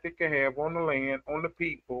impact it can have on the land, on the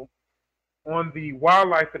people, on the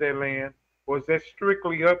wildlife of that land? Or is that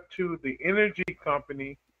strictly up to the energy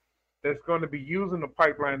company that's going to be using the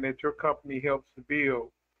pipeline that your company helps to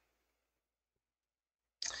build?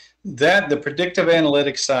 That the predictive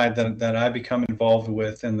analytics side that I become involved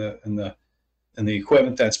with and the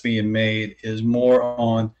equipment that's being made is more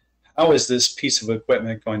on how is this piece of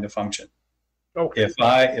equipment going to function. Okay.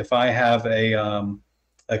 If I have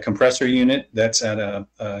a compressor unit that's at a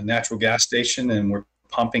natural gas station and we're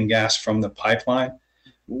pumping gas from the pipeline,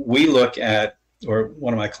 we look at, or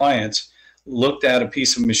one of my clients looked at a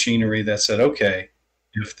piece of machinery that said, okay,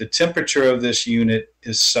 if the temperature of this unit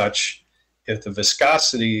is such, if the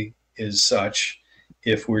viscosity is such,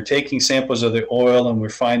 if we're taking samples of the oil and we're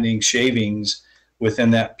finding shavings within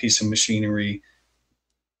that piece of machinery,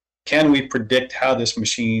 can we predict how this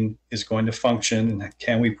machine is going to function? And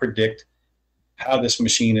can we predict how this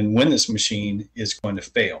machine and when this machine is going to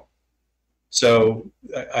fail? So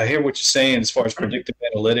I hear what you're saying as far as predictive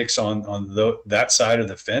analytics on that side of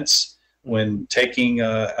the fence when taking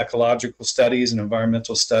ecological studies and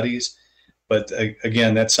environmental studies. But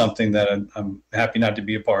again, that's something that I'm happy not to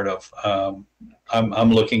be a part of.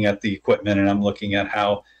 I'm looking at the equipment and I'm looking at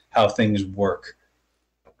how things work.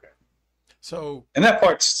 Okay. So, and that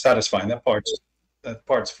part's satisfying. That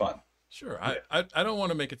part's fun. Sure. I don't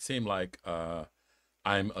want to make it seem like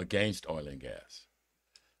I'm against oil and gas.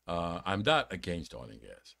 I'm not against oil and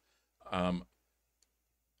gas.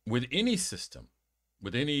 With any system,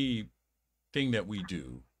 with anything that we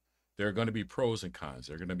do, there are going to be pros and cons.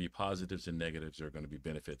 There are going to be positives and negatives. There are going to be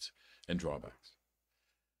benefits and drawbacks.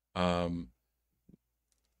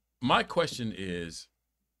 My question is,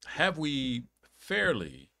 have we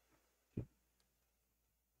fairly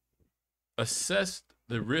assessed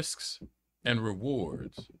the risks and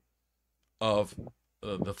rewards of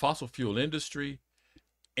the fossil fuel industry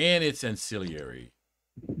and its ancillary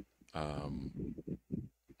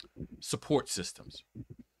support systems.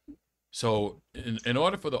 So in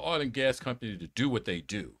order for the oil and gas company to do what they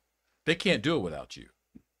do, they can't do it without you.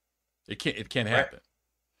 It can't happen. Right.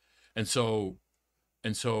 And so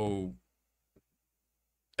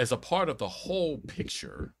as a part of the whole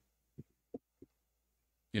picture,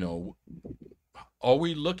 are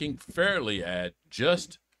we looking fairly at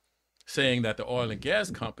just saying that the oil and gas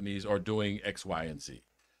companies are doing X, Y, and Z?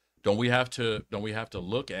 Don't we have to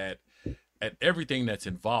look at everything that's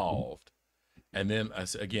involved, and then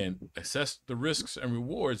again assess the risks and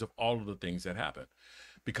rewards of all of the things that happen?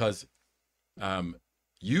 Because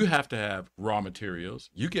you have to have raw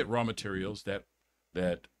materials. You get raw materials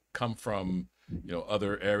that come from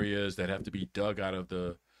other areas that have to be dug out of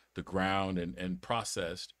the ground and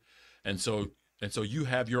processed, and so you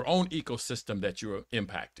have your own ecosystem that you're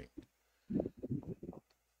impacting.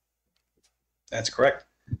 That's correct.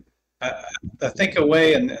 I think a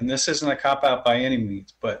way, and this isn't a cop-out by any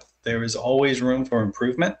means, but there is always room for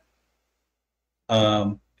improvement.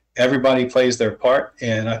 Everybody plays their part,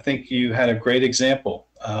 and I think you had a great example.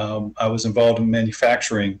 I was involved in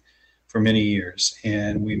manufacturing for many years,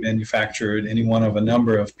 and we manufactured any one of a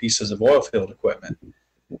number of pieces of oil field equipment,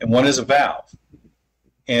 and one is a valve.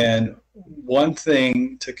 And one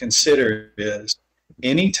thing to consider is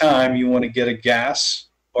anytime you want to get a gas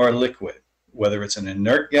or a liquid, whether it's an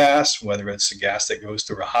inert gas, whether it's a gas that goes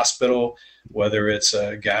through a hospital, whether it's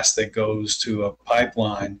a gas that goes to a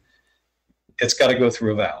pipeline, it's got to go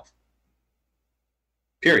through a valve.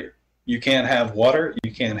 Period. You can't have water,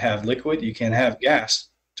 you can't have liquid, you can't have gas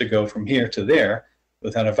to go from here to there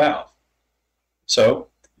without a valve. So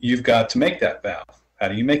you've got to make that valve. How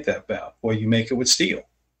do you make that valve? Well, you make it with steel.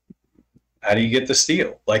 How do you get the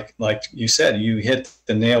steel? Like you said, you hit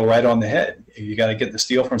the nail right on the head. You got to get the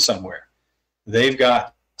steel from somewhere. They've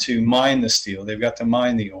got to mine the steel. They've got to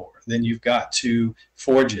mine the ore. Then you've got to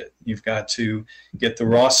forge it. You've got to get the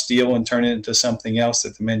raw steel and turn it into something else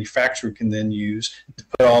that the manufacturer can then use to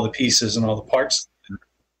put all the pieces and all the parts in.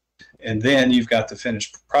 And then you've got the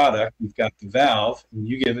finished product. You've got the valve, and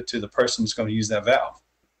you give it to the person who's going to use that valve.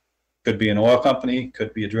 Could be an oil company,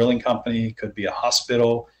 could be a drilling company, could be a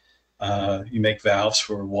hospital. You make valves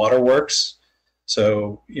for waterworks.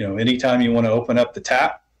 So, anytime you want to open up the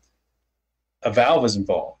tap, a valve is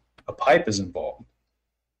involved, a pipe is involved.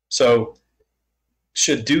 So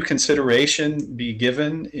should due consideration be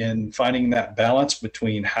given in finding that balance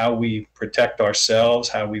between how we protect ourselves,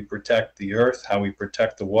 how we protect the earth, how we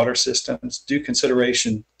protect the water systems? Due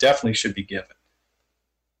consideration definitely should be given.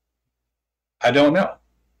 I don't know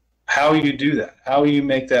how you do that, how you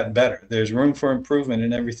make that better. There's room for improvement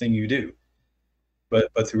in everything you do.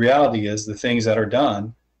 But the reality is the things that are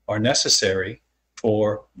done are necessary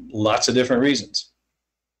for lots of different reasons.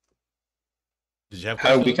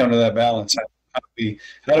 How do we come to that balance?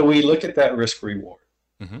 How do we look at that risk reward?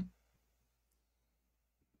 Mm-hmm.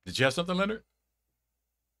 Did you have something, Leonard?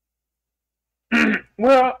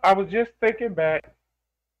 Well, I was just thinking back,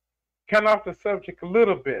 kind of off the subject a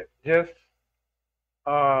little bit, just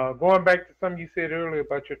going back to something you said earlier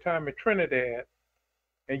about your time in Trinidad,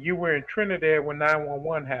 and you were in Trinidad when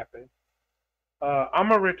 911 happened.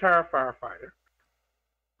 I'm a retired firefighter.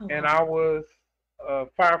 And I was a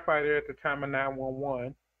firefighter at the time of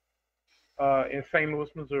 911 in St. Louis,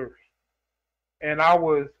 Missouri. And I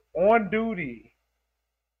was on duty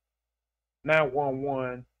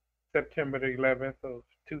 911 September the 11th of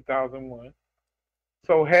 2001.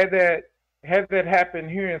 So had that happened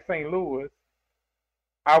here in St. Louis,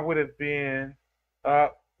 I would have been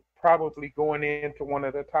probably going into one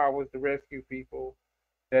of the towers to rescue people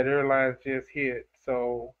that airlines just hit.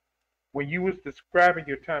 So when you was describing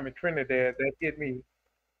your time in Trinidad, that hit me.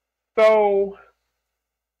 So,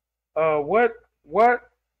 what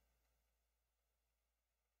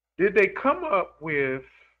did they come up with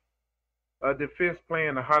a defense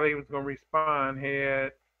plan of how they was going to respond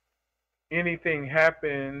had anything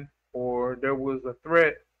happen or there was a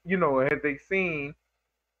threat? Had they seen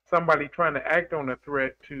somebody trying to act on a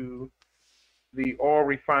threat to the oil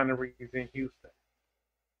refineries in Houston?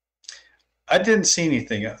 I didn't see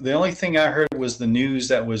anything. The only thing I heard was the news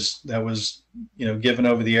that was given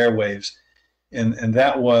over the airwaves, and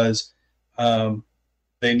that was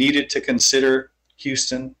they needed to consider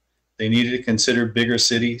Houston. They needed to consider bigger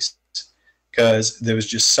cities because there was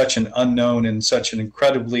just such an unknown and such an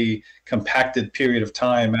incredibly compacted period of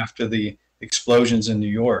time after the explosions in New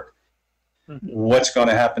York. Mm-hmm. What's going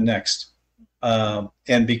to happen next?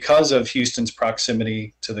 And because of Houston's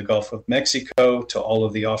proximity to the Gulf of Mexico, to all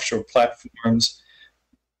of the offshore platforms,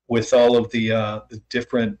 with all of the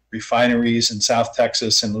different refineries in South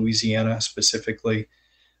Texas and Louisiana specifically.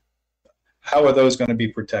 How are those going to be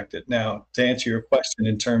protected? Now, to answer your question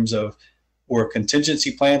in terms of were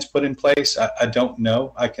contingency plans put in place, I don't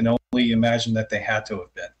know. I can only imagine that they had to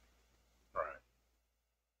have been. Right.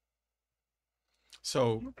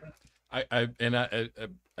 So I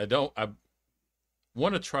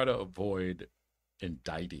want to try to avoid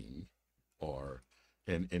indicting or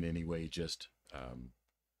in any way just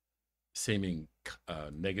seeming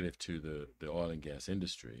negative to the oil and gas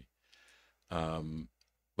industry.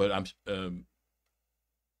 But I'm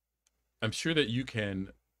sure that you can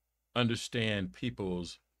understand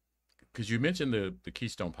people's, because you mentioned the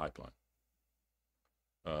Keystone Pipeline,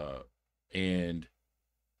 and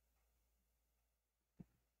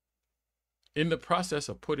in the process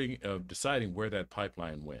of deciding where that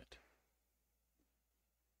pipeline went,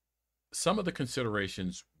 some of the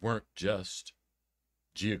considerations weren't just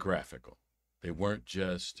geographical. They weren't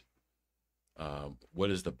just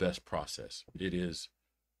what is the best process. It is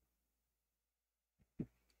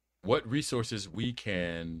what resources we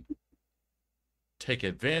can take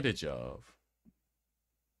advantage of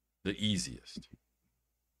the easiest.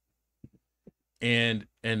 And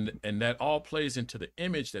that all plays into the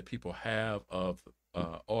image that people have of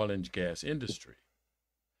oil and gas industry.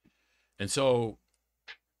 And so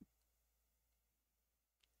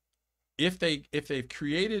if they've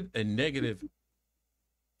created a negative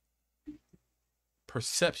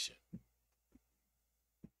perception,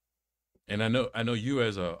 and I know you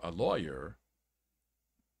as a lawyer,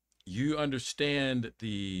 you understand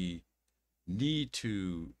the need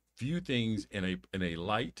to view things in a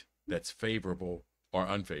light that's favorable or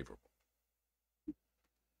unfavorable.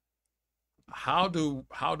 How do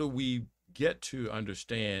we get to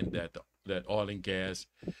understand that oil and gas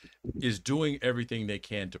is doing everything they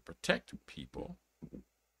can to protect people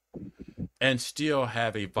and still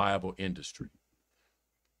have a viable industry?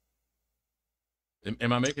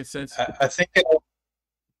 Am I making sense? I think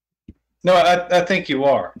no, I think you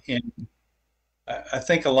are. And I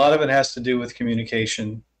think a lot of it has to do with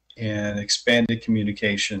communication and expanded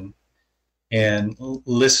communication and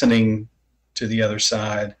listening to the other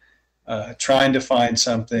side, trying to find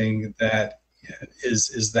something that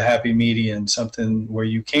is the happy median, something where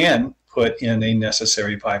you can put in a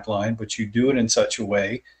necessary pipeline, but you do it in such a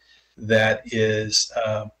way that is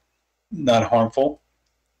not harmful,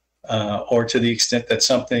 or to the extent that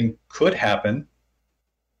something could happen.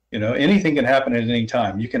 You know, anything can happen at any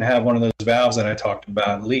time. You can have one of those valves that I talked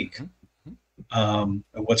about leak.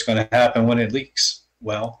 What's going to happen when it leaks?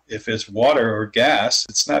 Well, if it's water or gas,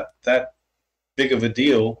 it's not that big of a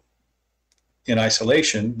deal in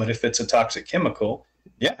isolation, but if it's a toxic chemical,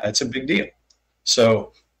 yeah, it's a big deal.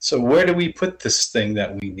 So where do we put this thing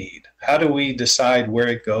that we need? How do we decide where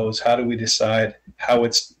it goes? How do we decide how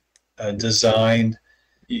it's designed?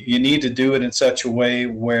 You need to do it in such a way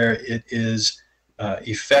where it is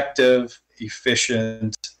effective,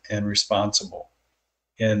 efficient, and responsible.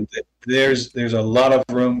 And there's a lot of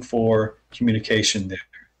room for communication there.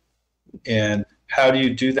 And how do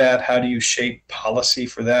you do that? How do you shape policy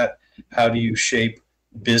for that? How do you shape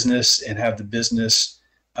business and have the business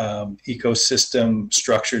ecosystem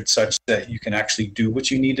structured such that you can actually do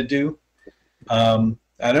what you need to do? I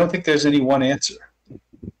don't think there's any one answer.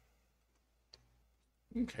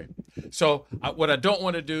 Okay. So what I don't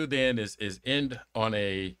want to do then is end on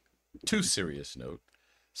a too serious note.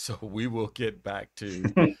 So we will get back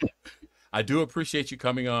to, I do appreciate you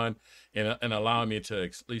coming on and allowing me to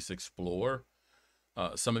at least explore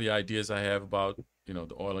some of the ideas I have about,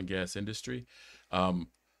 the oil and gas industry.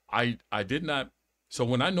 I did not, so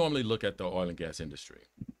when I normally look at the oil and gas industry,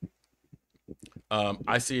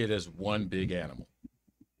 I see it as one big animal.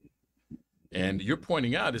 And you're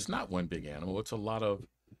pointing out it's not one big animal. It's a lot of,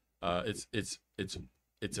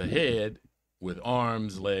 it's a head with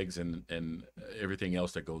arms, legs, and everything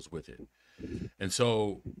else that goes with it. And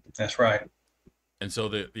so that's right. And so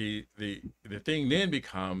the thing then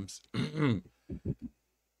becomes,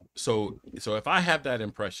 so if I have that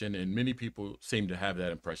impression, and many people seem to have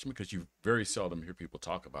that impression, because you very seldom hear people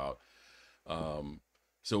talk about,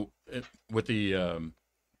 so with the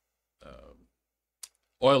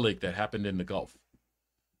oil leak that happened in the Gulf,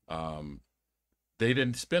 they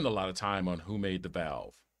didn't spend a lot of time on who made the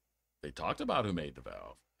valve. They talked about who made the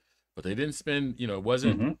valve, but they didn't spend, it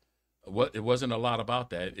wasn't it wasn't a lot about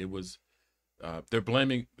that. It was they're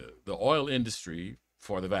blaming the oil industry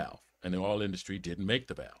for the valve, and the oil industry didn't make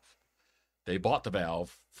the valve. They bought the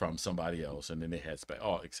valve from somebody else, and then they had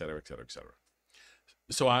et cetera, et cetera, et cetera.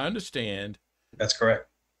 So I understand that's correct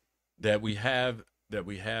that we have that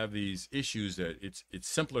we have these issues, that it's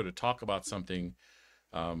simpler to talk about something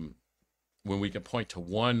when we can point to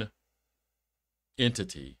one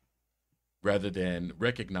entity rather than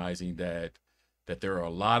recognizing that there are a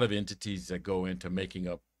lot of entities that go into making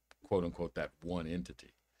up, quote unquote, that one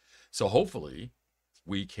entity. So hopefully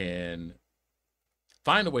we can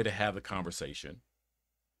find a way to have the conversation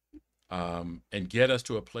and get us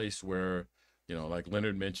to a place where, like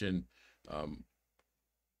Leonard mentioned,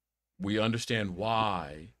 we understand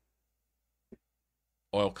why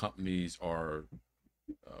oil companies are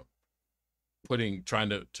trying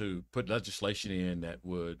to put legislation in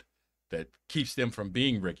that keeps them from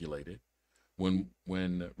being regulated,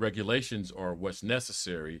 when regulations are what's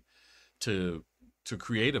necessary to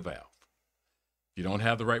create a valve. If you don't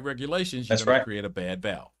have the right regulations, you're going to create a bad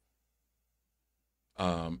valve.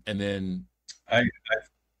 And then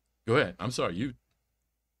go ahead. I'm sorry, you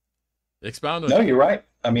expound on No, you're right.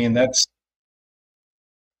 I mean, that's,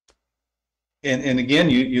 and again,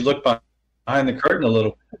 you look behind the curtain a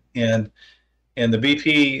little bit, and the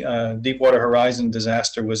BP Deepwater Horizon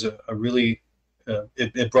disaster was a really,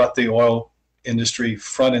 it brought the oil industry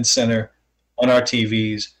front and center on our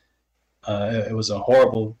TVs. It was a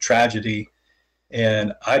horrible tragedy.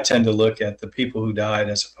 And I tend to look at the people who died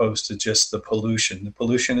as opposed to just the pollution. The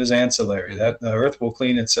pollution is ancillary. That the earth will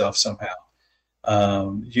clean itself somehow.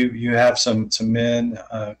 You have some men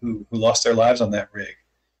who lost their lives on that rig.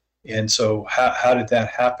 And so how did that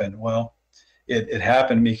happen? Well, it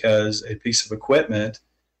happened because a piece of equipment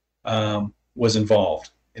was involved.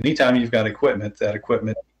 Anytime you've got equipment, that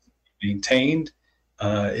equipment needs to be maintained.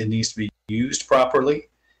 It needs to be used properly.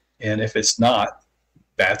 And if it's not,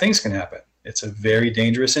 bad things can happen. It's a very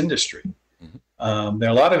dangerous industry. Mm-hmm. There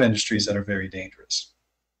are a lot of industries that are very dangerous.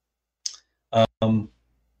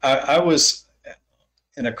 I was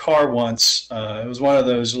in a car once. It was one of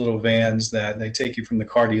those little vans that they take you from the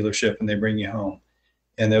car dealership and they bring you home.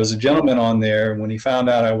 And there was a gentleman on there. When he found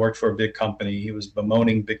out I worked for a big company, he was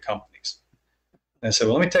bemoaning big companies. And I said,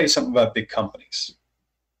 well, let me tell you something about big companies.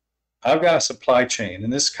 I've got a supply chain,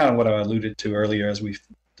 and this is kind of what I alluded to earlier as we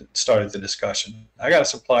started the discussion. I got a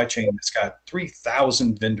supply chain that's got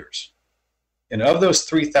 3,000 vendors. And of those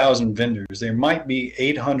 3,000 vendors, there might be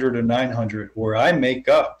 800 or 900 where I make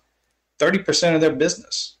up 30% of their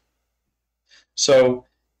business. So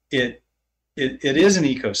it is an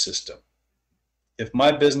ecosystem. If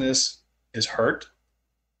my business is hurt,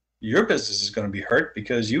 your business is going to be hurt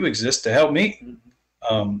because you exist to help me.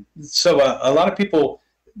 So a lot of people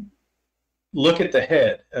look at the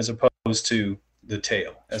head as opposed to the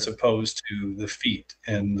tail, as opposed to the feet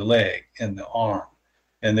and the leg and the arm.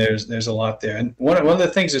 And there's a lot there. And one of the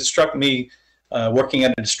things that struck me working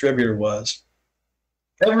at a distributor was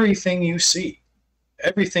everything you see,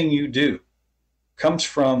 everything you do comes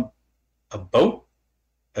from a boat,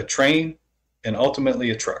 a train, and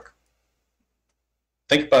ultimately a truck.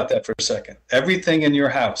 Think about that for a second. Everything in your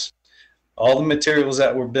house, all the materials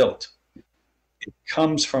that were built, it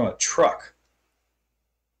comes from a truck.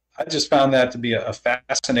 I just found that to be a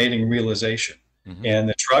fascinating realization. Mm-hmm. And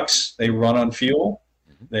the trucks, they run on fuel.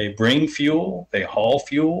 Mm-hmm. They bring fuel. They haul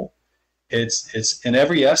fuel. It's in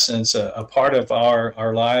every essence a part of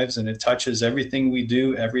our lives, and it touches everything we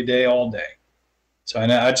do every day, all day. So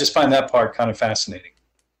I just find that part kind of fascinating.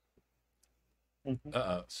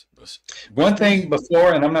 Mm-hmm. One thing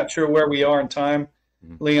before, and I'm not sure where we are in time,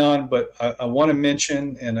 mm-hmm. Leon, but I want to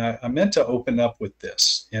mention, and I meant to open up with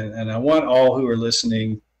this, and I want all who are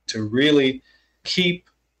listening to really keep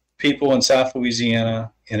people in South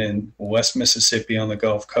Louisiana and in West Mississippi on the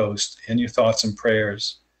Gulf Coast in your thoughts and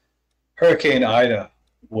prayers. Hurricane Ida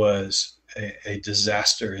was a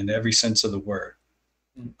disaster in every sense of the word.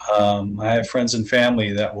 I have friends and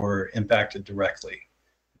family that were impacted directly.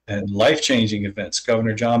 And life-changing events.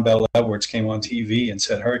 Governor John Bell Edwards came on TV and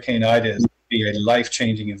said Hurricane Ida is going to be a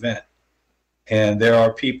life-changing event. And there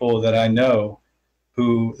are people that I know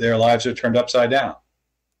who their lives are turned upside down.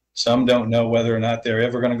 Some don't know whether or not they're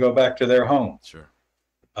ever going to go back to their home. Sure.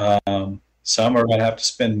 Some are going to have to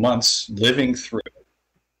spend months living through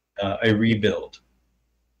a rebuild.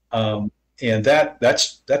 And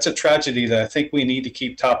that's a tragedy that I think we need to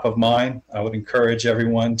keep top of mind. I would encourage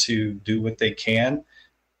everyone to do what they can,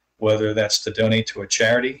 whether that's to donate to a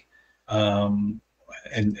charity and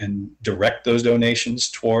direct those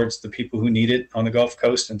donations towards the people who need it on the Gulf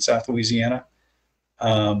Coast in South Louisiana.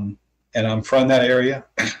 And I'm from that area.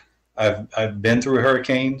 I've been through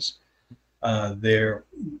hurricanes. They're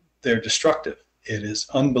destructive. It is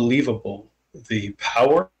unbelievable the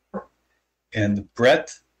power and the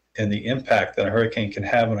breadth and the impact that a hurricane can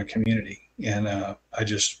have on a community. And I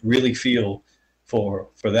just really feel for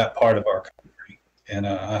that part of our country. And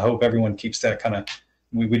I hope everyone keeps that kind of,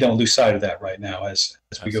 we don't lose sight of that right now as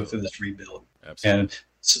we go through this rebuild. Absolutely. And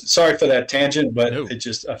sorry for that tangent, but No.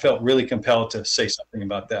 I felt really compelled to say something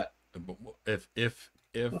about that. If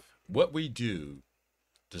what we do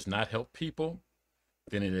does not help people,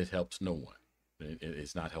 then it helps no one.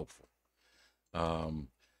 It's not helpful.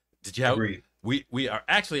 Did you have? Agreed. We are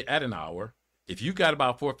actually at an hour. If you got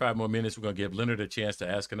about 4 or 5 more minutes, we're gonna give Leonard a chance to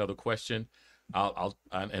ask another question.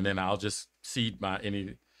 And then I'll just cede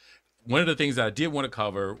any. One of the things that I did want to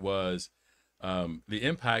cover was the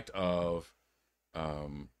impact of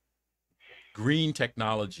green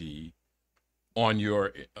technology on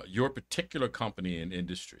your particular company and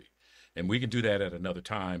industry, and we can do that at another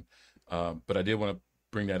time. But I did want to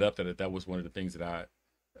bring that up, that was one of the things that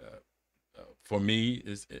for me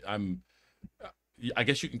I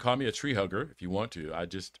guess you can call me a tree hugger if you want to.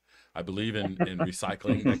 I believe in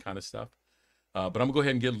recycling, that kind of stuff. But I'm gonna go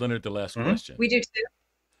ahead and give Leonard the last question. We do too.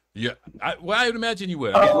 Yeah, I would imagine you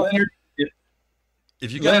would. Leonard,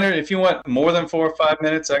 Leonard, if you want more than 4 or 5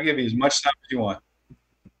 minutes, I'll give you as much time as you want.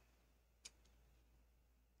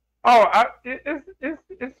 Oh,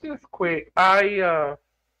 it's just quick. Well,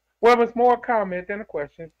 it's more a comment than a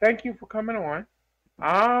question. Thank you for coming on.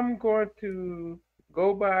 I'm going to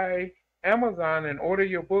go by Amazon and order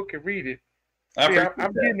your book and read it. I'm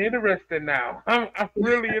getting interested now. I'm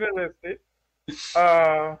really interested.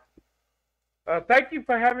 Thank you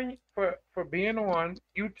for being on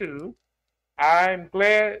YouTube. I'm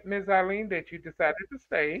glad, Ms. Eileen, that you decided to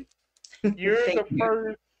stay. You're the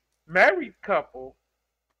first married couple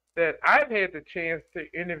that I've had the chance to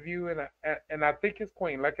interview, and I think it's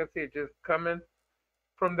quaint. Like I said, just coming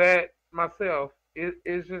from that myself,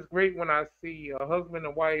 it's just great when I see a husband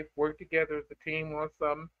and wife work together as a team on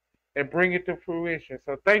something and bring it to fruition.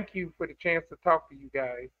 So thank you for the chance to talk to you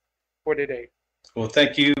guys for today. Well,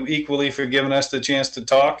 thank you equally for giving us the chance to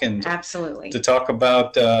talk and absolutely to talk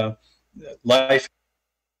about life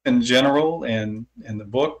in general and the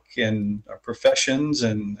book and our professions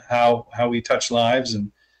and how we touch lives,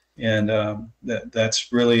 and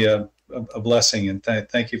that's really a blessing. And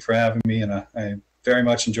thank you for having me, and I very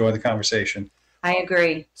much enjoy the conversation. I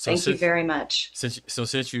agree. Thank you very much.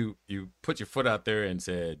 Since you put your foot out there and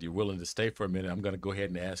said you're willing to stay for a minute, I'm going to go ahead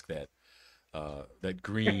and ask that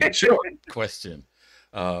green question.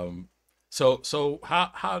 So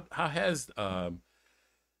how has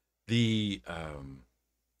the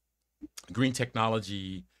green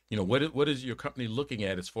technology, what is your company looking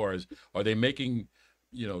at as far as, are they making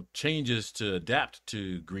changes to adapt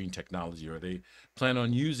to green technology? Or they plan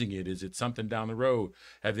on using it? Is it something down the road?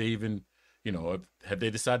 Have they even have they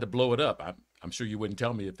decided to blow it up? I'm sure you wouldn't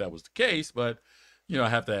tell me if that was the case, but I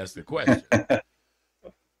have to ask the question.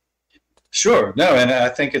 Sure. No, and I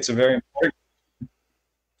think it's a very important,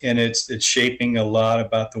 and it's shaping a lot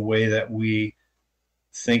about the way that we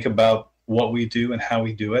think about what we do and how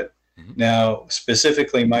we do it. Mm-hmm. Now,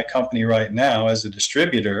 specifically my company right now as a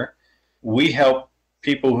distributor, we help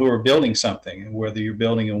people who are building something, whether you're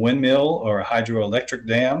building a windmill or a hydroelectric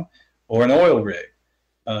dam or an oil rig.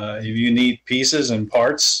 If you need pieces and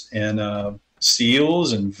parts and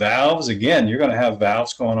seals and valves, again, you're going to have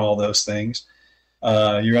valves going on all those things.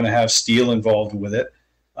 You're going to have steel involved with it.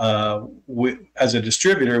 As a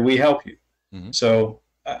distributor, we help you. Mm-hmm. So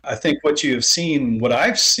I think what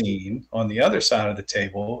I've seen on the other side of the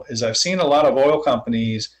table is I've seen a lot of oil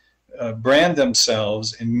companies brand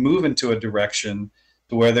themselves and move into a direction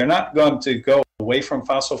to where they're not going to go away from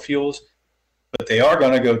fossil fuels, but they are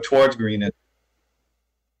going to go towards green.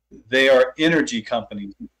 They are energy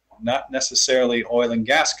companies, not necessarily oil and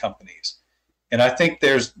gas companies. And I think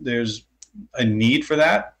there's a need for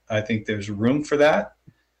that. I think there's room for that.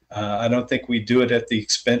 I don't think we do it at the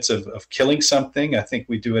expense of killing something. I think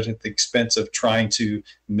we do it at the expense of trying to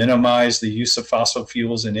minimize the use of fossil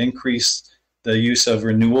fuels and increase the use of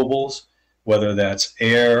renewables, whether that's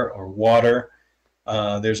air or water.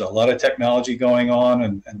 There's a lot of technology going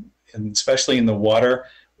on, and especially in the water,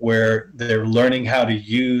 where they're learning how to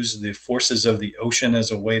use the forces of the ocean as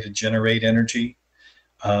a way to generate energy.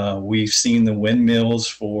 We've seen the windmills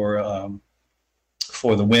for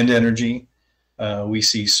the wind energy. We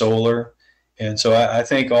see solar. And so I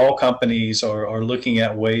think all companies are looking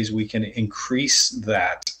at ways we can increase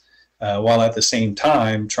that while at the same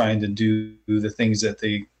time trying to do the things that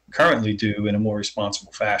they currently do in a more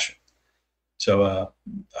responsible fashion. So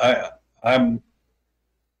I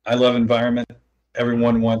love environment.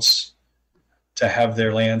 Everyone wants to have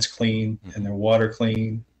their lands clean and their water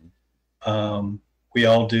clean. We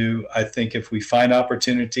all do. I think if we find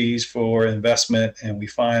opportunities for investment and we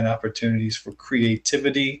find opportunities for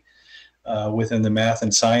creativity, within the math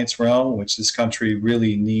and science realm, which this country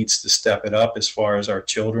really needs to step it up as far as our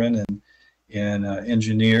children and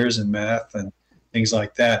engineers and math and things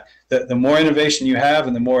like that. The more innovation you have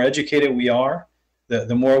and the more educated we are,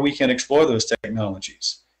 the more we can explore those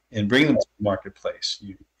technologies and bring them to the marketplace.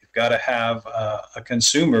 You've got to have a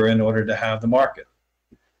consumer in order to have the market.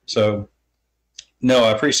 So, no,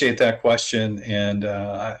 I appreciate that question, and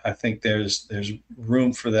I think there's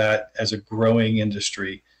room for that as a growing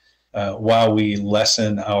industry while we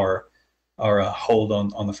lessen our hold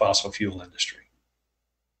on the fossil fuel industry.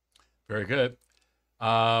 Very good.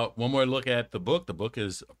 One more look at the book. The book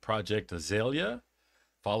is Project Azalea.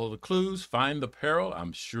 Follow the clues, find the peril.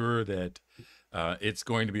 I'm sure that it's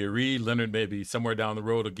going to be a read. Leonard maybe somewhere down the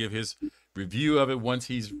road will give his review of it once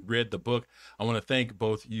he's read the book. I want to thank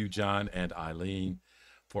both you, John and Eileen,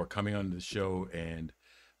 for coming on the show and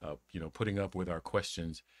putting up with our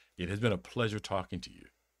questions. It has been a pleasure talking to you.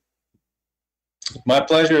 My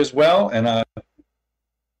pleasure as well, and I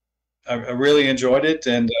really enjoyed it,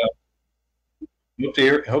 and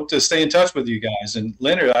hope to stay in touch with you guys. And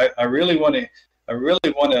Leonard, I really want to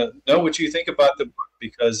know what you think about the book,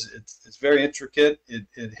 because it's very intricate. It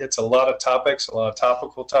hits a lot of topics, a lot of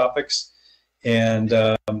topical topics, and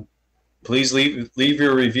please leave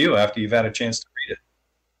your review after you've had a chance to read it.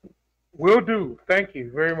 Will do. Thank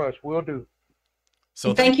you very much. Will do.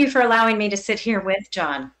 So thank you for allowing me to sit here with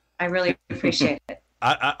John. I really appreciate it.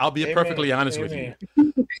 I'll be perfectly honest with you.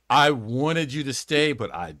 I wanted you to stay,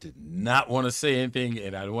 but I did not want to say anything,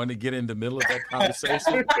 and I wanted to get in the middle of that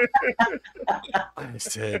conversation. I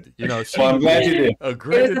said, I'm glad you did. It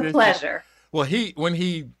was a pleasure. Well, when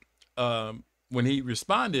he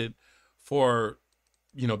responded for,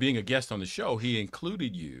 being a guest on the show, he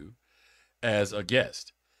included you as a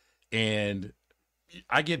guest, and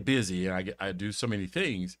I get busy and I do so many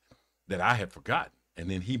things that I had forgotten. And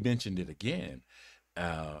then he mentioned it again.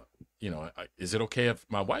 Is it okay if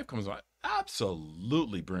my wife comes on?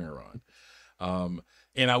 Absolutely, bring her on.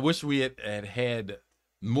 And I wish we had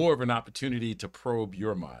more of an opportunity to probe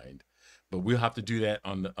your mind, but we'll have to do that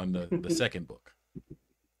on the second book.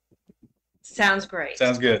 Sounds great.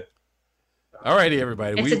 Sounds good. All righty,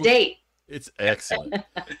 everybody. It's a date. It's excellent.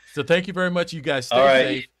 So thank you very much. You guys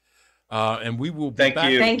stay safe. And we will be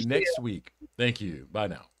back next week. Thank you. Bye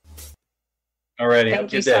now. All righty. Have a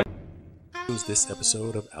good day. Close this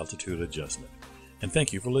episode of Altitude Adjustment, and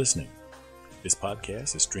thank you for listening. This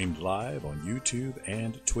podcast is streamed live on YouTube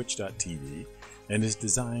and Twitch.tv and is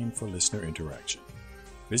designed for listener interaction.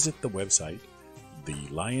 Visit the website,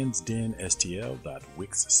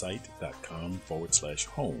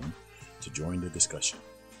 thelionsdenstl.wixsite.com/home to join the discussion.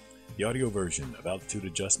 The audio version of Altitude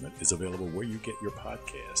Adjustment is available where you get your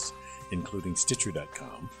podcasts, including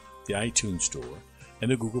Stitcher.com, the iTunes Store, and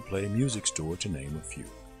the Google Play Music Store, to name a few.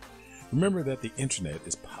 Remember that the internet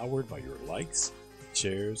is powered by your likes,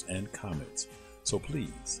 shares, and comments. So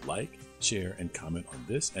please like, share, and comment on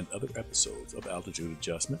this and other episodes of Altitude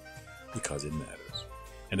Adjustment, because it matters.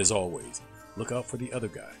 And as always, look out for the other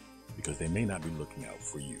guy, because they may not be looking out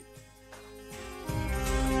for you.